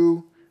 if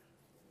you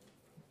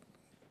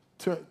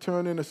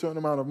turn in a certain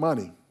amount of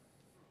money.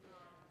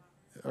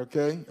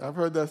 Okay, I've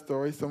heard that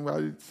story.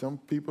 Some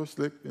people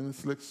in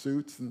slick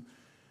suits and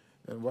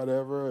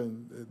whatever,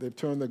 and they've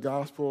turned the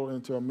gospel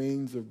into a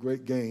means of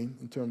great gain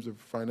in terms of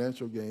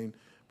financial gain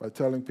by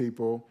telling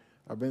people,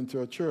 I've been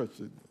to a church,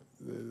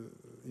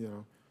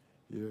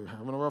 you're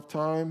having a rough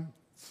time,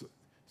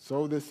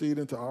 sow this seed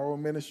into our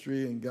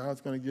ministry, and God's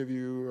going to give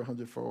you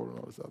 100-fold and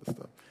all this other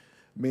stuff,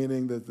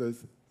 meaning that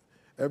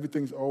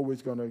everything's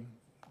always going to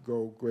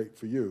go great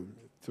for you.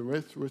 To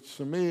which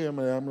for me,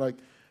 I'm like,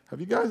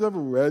 have you guys ever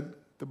read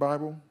the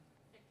Bible?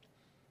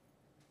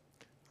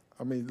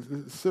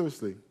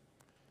 Seriously.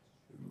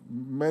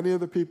 Many of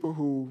the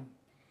people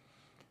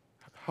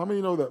how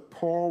many know that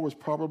Paul was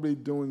probably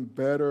doing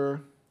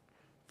better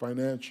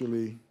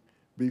financially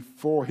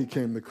before he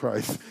came to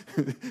Christ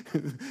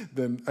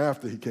than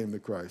after he came to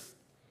Christ?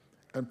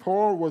 And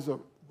Paul was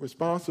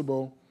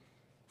responsible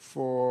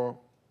for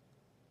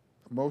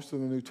most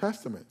of the New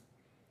Testament.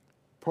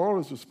 Paul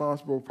is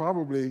responsible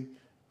probably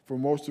for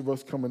most of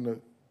us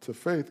coming to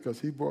faith because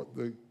he brought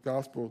the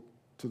gospel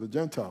to the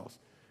Gentiles,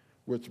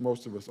 which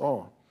most of us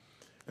are.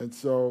 And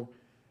so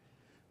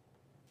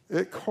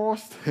it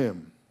cost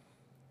him.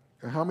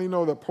 And how many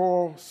know that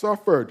Paul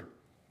suffered?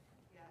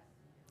 Yes.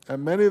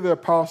 And many of the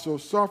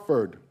apostles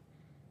suffered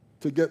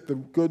to get the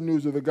good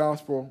news of the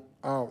gospel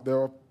out. There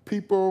are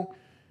people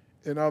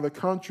in other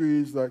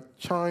countries like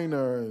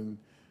China and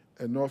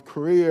North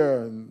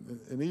Korea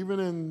and even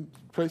in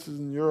places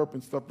in Europe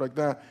and stuff like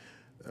that,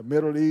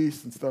 Middle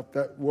East and stuff,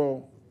 that,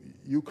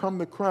 you come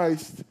to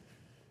Christ,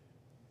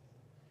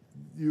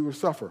 you will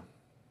suffer.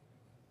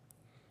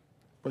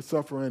 But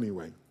suffer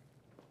anyway.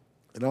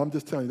 And I'm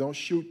just telling you, don't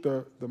shoot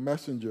the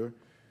messenger,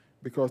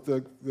 because there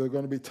are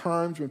going to be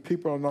times when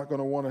people are not going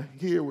to want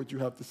to hear what you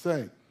have to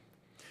say.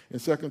 In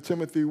 2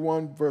 Timothy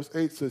 1, verse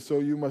 8 says, so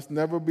you must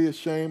never be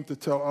ashamed to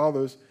tell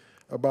others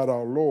about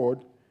our Lord,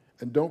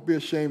 and don't be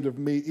ashamed of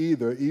me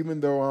either, even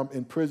though I'm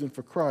in prison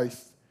for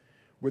Christ.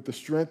 With the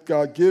strength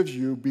God gives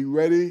you, be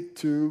ready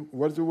to,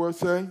 what does the word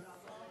say?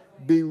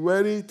 Be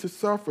ready to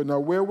suffer. Now,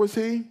 where was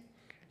he?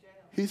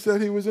 He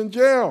said he was in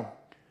jail.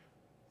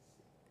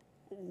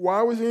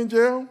 Why was he in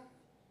jail?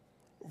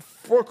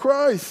 For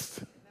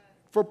Christ,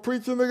 for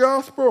preaching the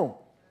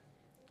gospel,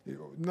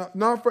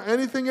 not for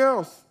anything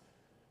else.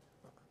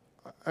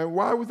 And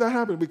why was that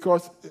happening?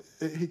 Because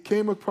he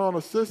came upon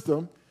a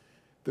system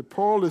that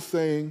Paul is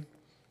saying,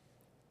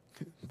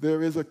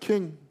 there is a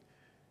king.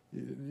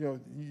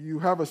 You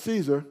have a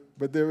Caesar,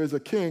 but there is a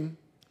king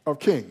of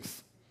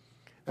kings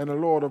and a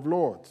Lord of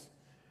lords.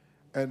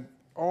 And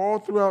all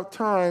throughout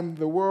time,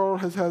 the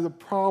world has had a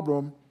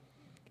problem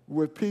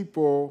with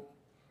people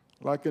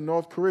like in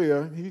North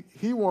Korea.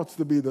 He wants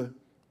to be the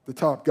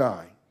top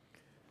guy.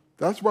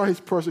 That's why he's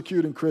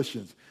persecuting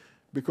Christians,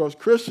 because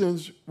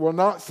Christians will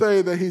not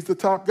say that he's the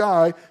top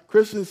guy.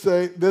 Christians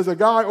say there's a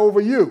guy over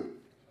you,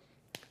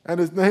 and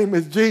his name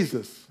is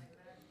Jesus.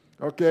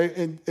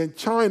 Okay, in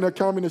China,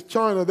 communist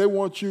China, they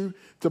want you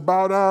to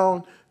bow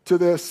down to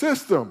their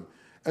system.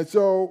 And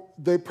so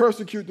they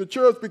persecute the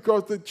church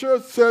because the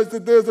church says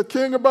that there's a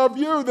king above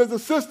you, there's a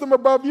system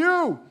above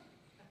you.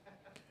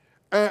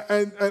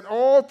 And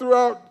all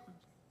throughout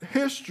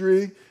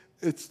history,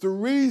 it's the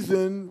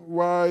reason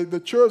why the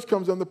church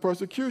comes under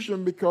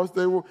persecution, because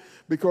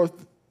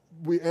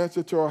we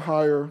answer to a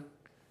higher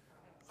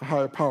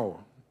power.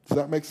 Does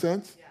that make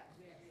sense? Yeah.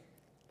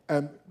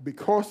 And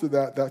because of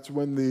that, that's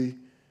when the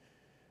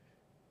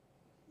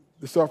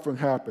suffering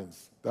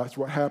happens. That's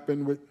what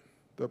happened with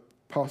the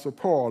Apostle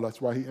Paul.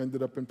 That's why he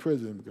ended up in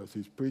prison, because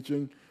he's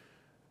preaching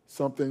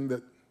something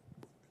that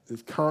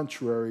is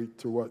contrary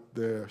to what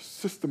their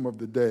system of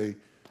the day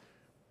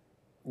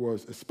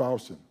was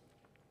espousing.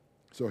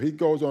 So he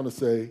goes on to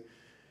say,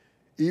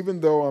 even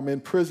though I'm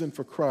in prison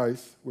for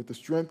Christ, with the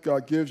strength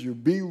God gives you,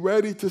 be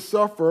ready to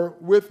suffer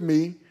with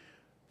me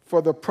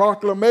for the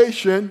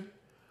proclamation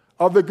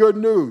of the good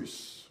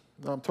news.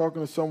 Now, I'm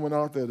talking to someone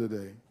out there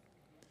today.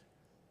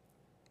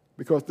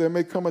 Because there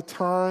may come a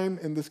time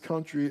in this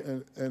country,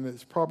 and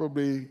it's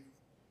probably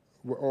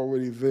we're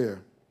already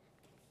there,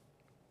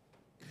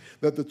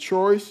 that the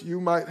choice you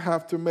might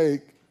have to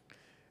make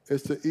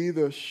is to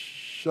either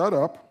shut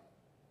up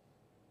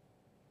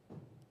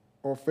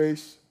or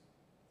face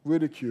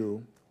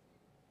ridicule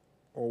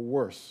or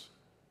worse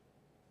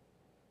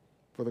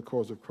for the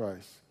cause of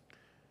Christ.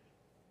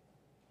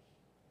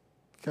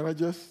 Can I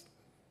just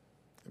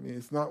I mean,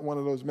 it's not one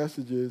of those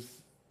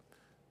messages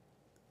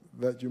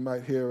that you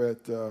might hear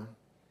at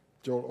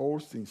Joel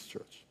Osteen's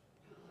church,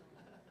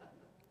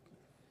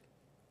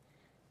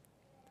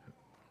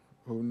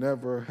 who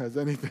never has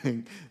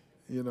anything,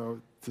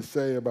 to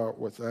say about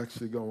what's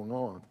actually going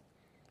on.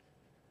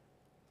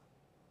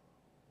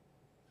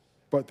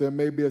 But there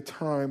may be a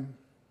time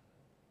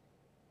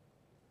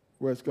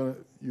where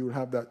you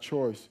have that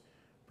choice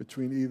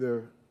between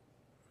either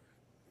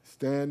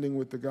standing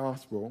with the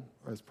gospel,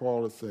 as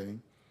Paul is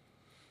saying,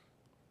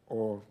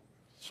 or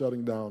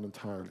shutting down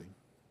entirely.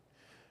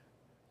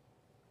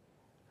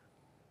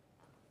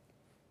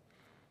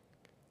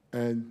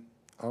 And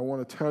I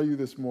want to tell you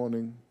this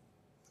morning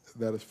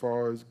that as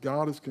far as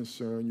God is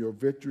concerned, your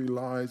victory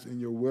lies in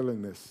your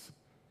willingness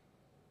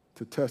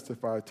to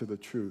testify to the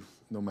truth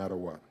no matter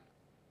what.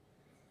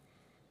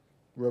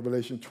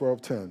 Revelation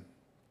 12:10,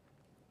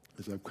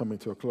 as I'm coming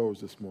to a close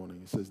this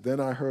morning, it says, "Then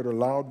I heard a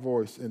loud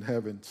voice in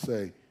heaven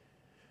say,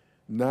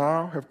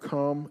 'Now have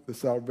come the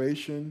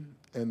salvation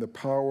and the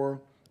power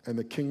and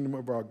the kingdom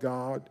of our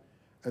God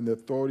and the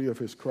authority of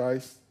his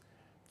Christ.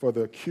 For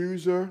the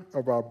accuser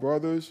of our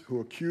brothers who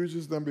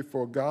accuses them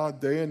before God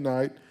day and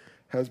night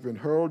has been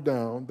hurled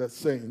down,'" that's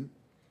Satan.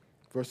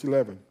 Verse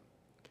 11,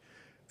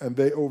 "And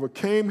they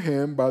overcame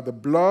him by the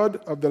blood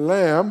of the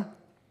Lamb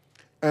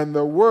and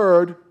the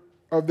word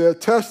of their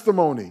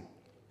testimony."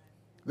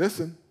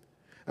 Listen.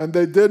 "And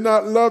they did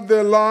not love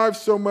their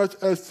lives so much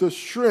as to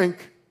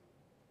shrink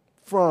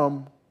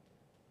from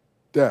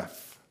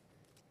death."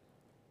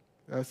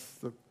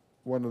 That's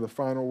one of the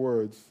final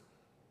words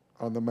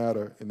on the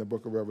matter in the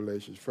book of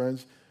Revelation.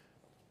 Friends,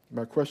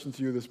 my question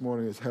to you this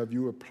morning is, have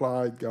you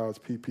applied God's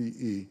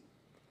PPE,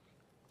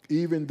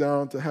 even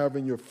down to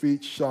having your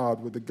feet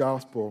shod with the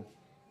gospel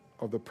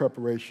of the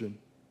preparation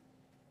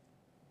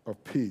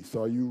of peace?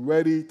 Are you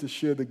ready to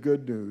share the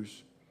good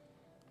news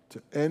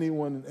to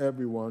anyone and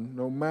everyone,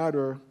 no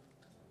matter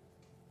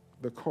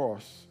the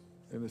cost,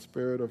 in the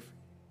spirit of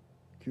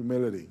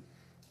humility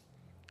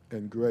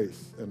and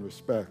grace and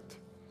respect?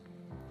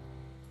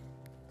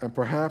 And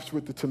perhaps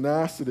with the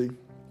tenacity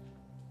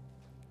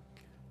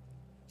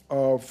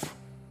of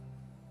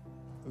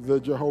the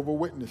Jehovah's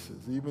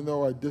Witnesses, even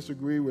though I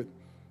disagree with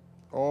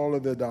all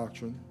of their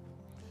doctrine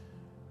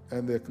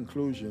and their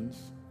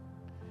conclusions.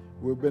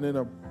 We've been in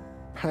a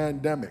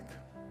pandemic.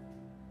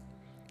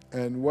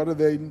 And what are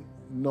they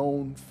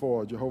known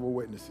for, Jehovah's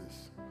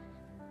Witnesses?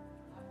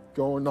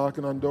 Going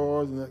knocking on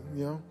doors,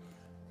 and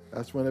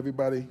that's when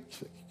everybody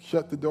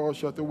shut the doors,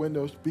 shut the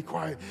windows, be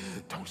quiet,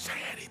 don't say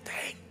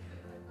anything.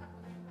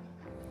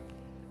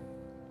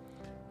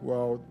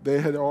 Well,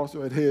 they had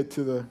also adhered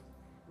to the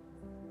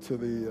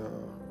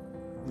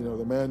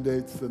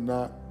mandates to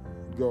not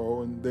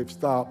go, and they've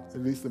stopped,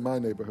 at least in my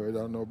neighborhood. I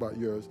don't know about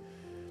yours.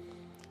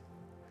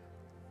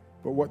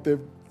 But what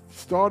they've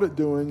started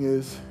doing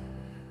is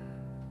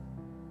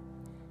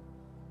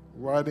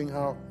writing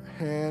out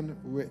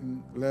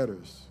handwritten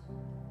letters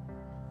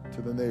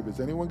to the neighbors.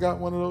 Anyone got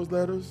one of those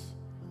letters?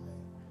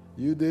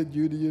 You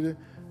did.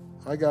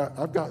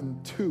 I've gotten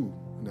 2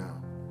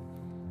 now.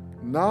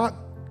 Not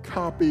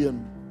copy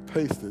and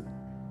pasted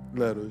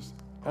letters.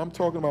 I'm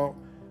talking about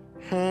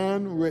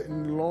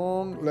handwritten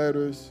long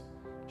letters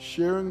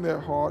sharing their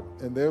heart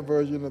and their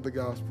version of the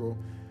gospel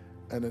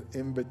and an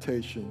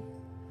invitation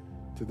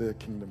to their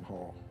kingdom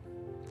hall.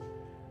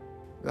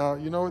 Now,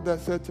 you know what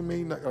that said to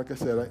me? Like I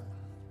said,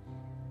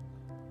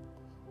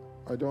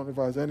 I don't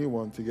advise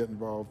anyone to get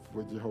involved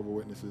with Jehovah's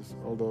Witnesses,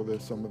 although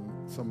there's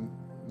some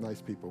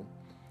nice people.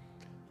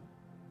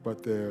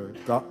 But their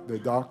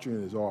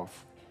doctrine is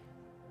off.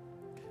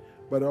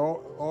 But it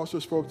also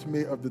spoke to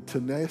me of the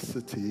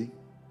tenacity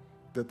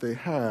that they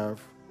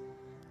have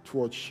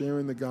towards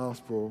sharing the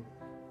gospel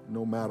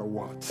no matter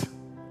what.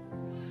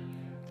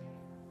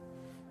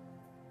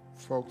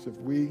 Folks, if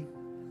we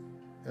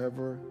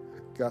ever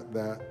got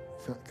that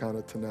kind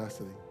of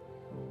tenacity,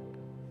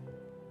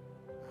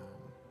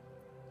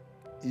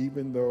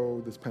 even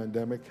though this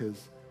pandemic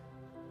has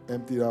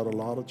emptied out a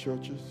lot of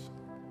churches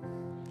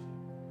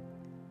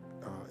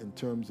in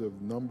terms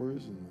of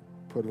numbers and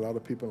put a lot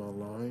of people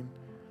online,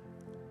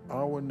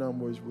 our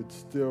numbers would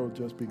still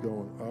just be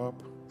going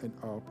up and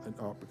up and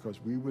up, because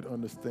we would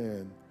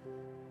understand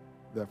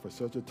that for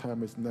such a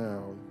time as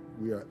now,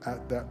 we are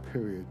at that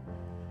period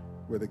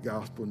where the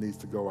gospel needs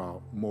to go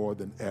out more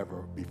than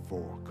ever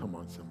before. Come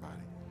on,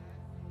 somebody.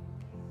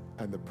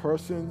 And the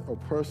person or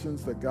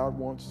persons that God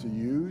wants to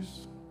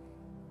use,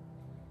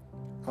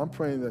 I'm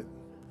praying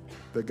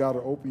that God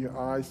will open your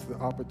eyes to the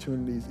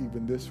opportunities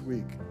even this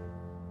week,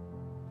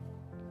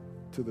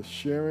 to the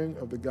sharing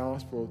of the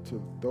gospel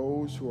to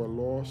those who are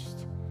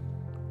lost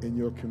in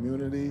your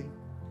community,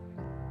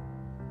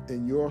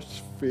 in your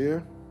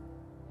sphere,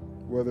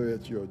 whether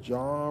it's your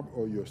job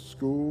or your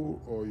school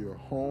or your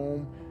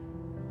home.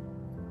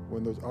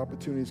 When those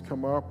opportunities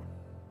come up,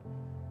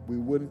 we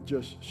wouldn't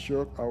just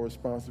shirk our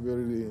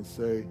responsibility and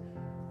say,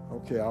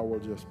 okay, I will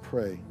just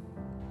pray.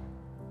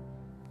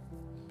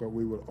 But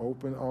we will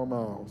open our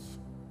mouths,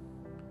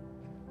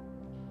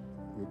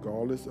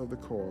 regardless of the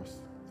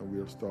cost, and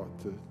we'll start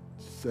to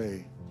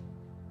say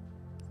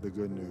the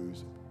good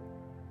news.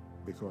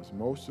 Because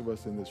most of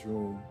us in this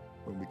room,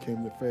 when we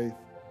came to faith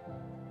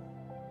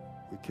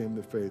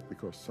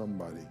because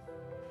somebody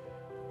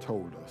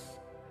told us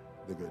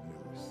the good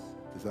news.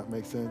 Does that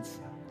make sense?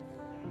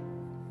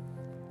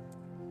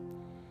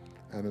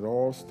 And it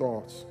all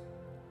starts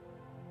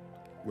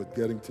with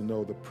getting to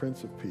know the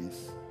Prince of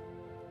Peace,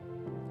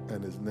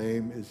 and his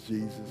name is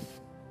Jesus.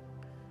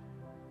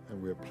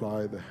 And we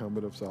apply the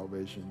helmet of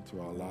salvation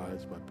to our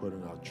lives by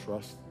putting our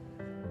trust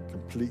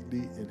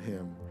completely in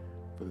him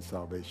for the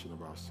salvation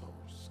of our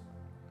souls.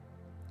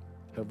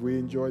 Have we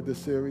enjoyed this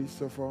series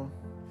so far?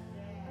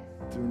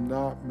 Do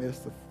not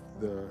miss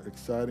the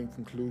exciting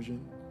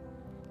conclusion.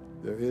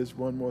 There is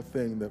one more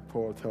thing that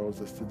Paul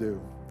tells us to do,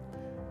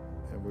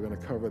 and we're going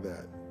to cover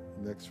that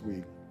next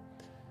week.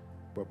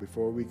 But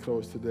before we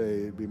close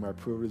today, it'd be my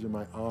privilege and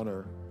my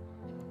honor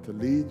to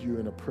lead you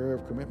in a prayer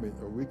of commitment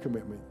or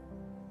recommitment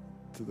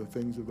to the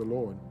things of the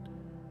Lord,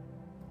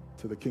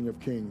 to the King of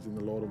Kings and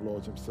the Lord of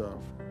Lords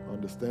himself,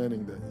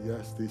 understanding that,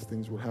 yes, these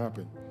things will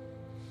happen.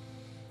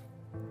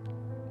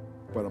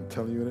 But I'm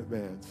telling you in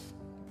advance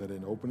that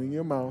in opening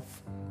your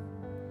mouth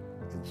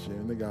and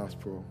sharing the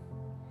gospel,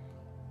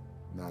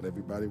 not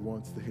everybody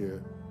wants to hear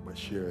it, but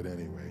share it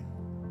anyway,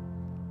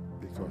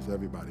 because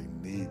everybody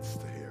needs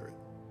to hear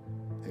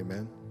it.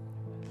 Amen?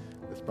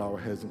 Let's bow our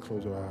heads and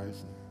close our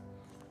eyes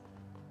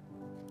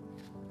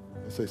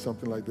and say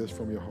something like this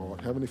from your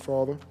heart. Heavenly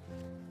Father,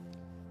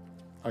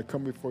 I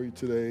come before you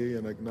today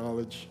and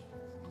acknowledge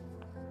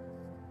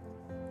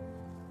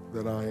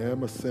that I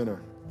am a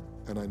sinner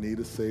and I need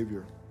a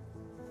Savior.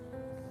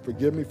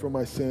 Forgive me for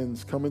my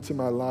sins. Come into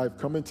my life.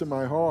 Come into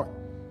my heart.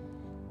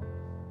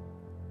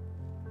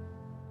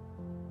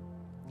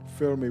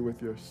 Fill me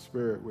with your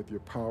spirit, with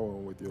your power,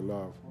 and with your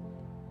love.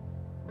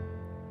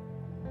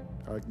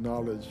 I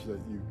acknowledge that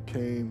you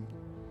came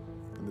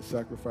and the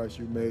sacrifice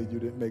you made, you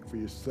didn't make for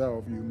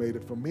yourself. You made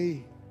it for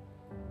me,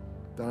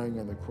 dying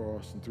on the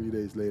cross and 3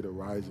 days later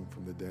rising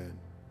from the dead.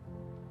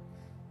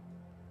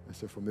 And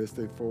so from this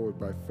day forward,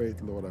 by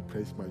faith, Lord, I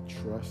place my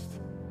trust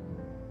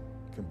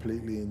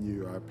completely in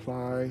you. I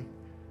apply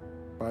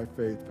by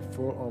faith the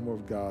full armor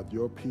of God,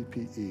 your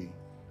PPE,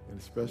 and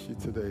especially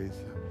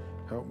today's.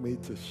 Help me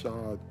to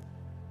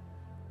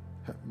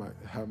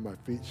have my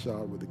feet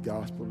shod with the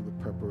gospel of the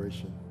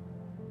preparation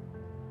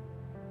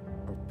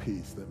of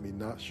peace. Let me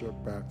not shirk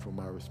back from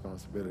my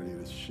responsibility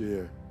to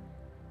share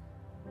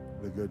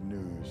the good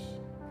news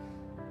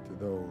to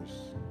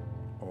those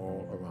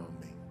all around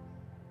me.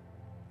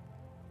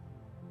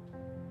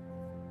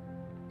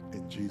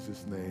 In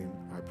Jesus' name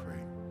I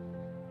pray.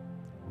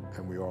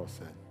 And we all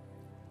said,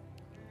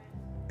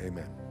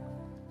 amen.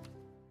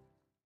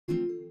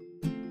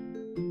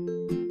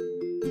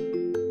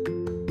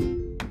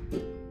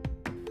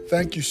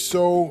 Thank you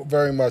so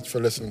very much for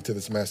listening to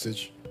this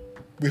message.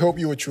 We hope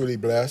you were truly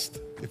blessed.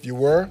 If you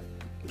were,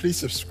 please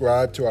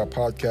subscribe to our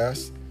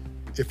podcast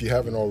if you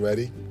haven't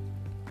already,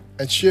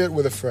 and share it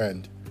with a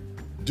friend.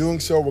 Doing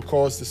so will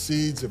cause the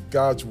seeds of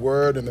God's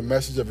word and the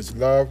message of his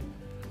love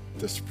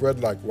to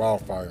spread like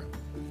wildfire.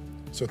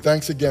 So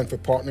thanks again for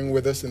partnering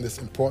with us in this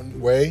important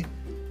way.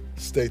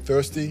 Stay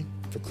thirsty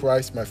for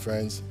Christ, my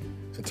friends,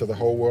 until the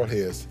whole world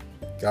hears.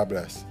 God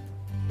bless.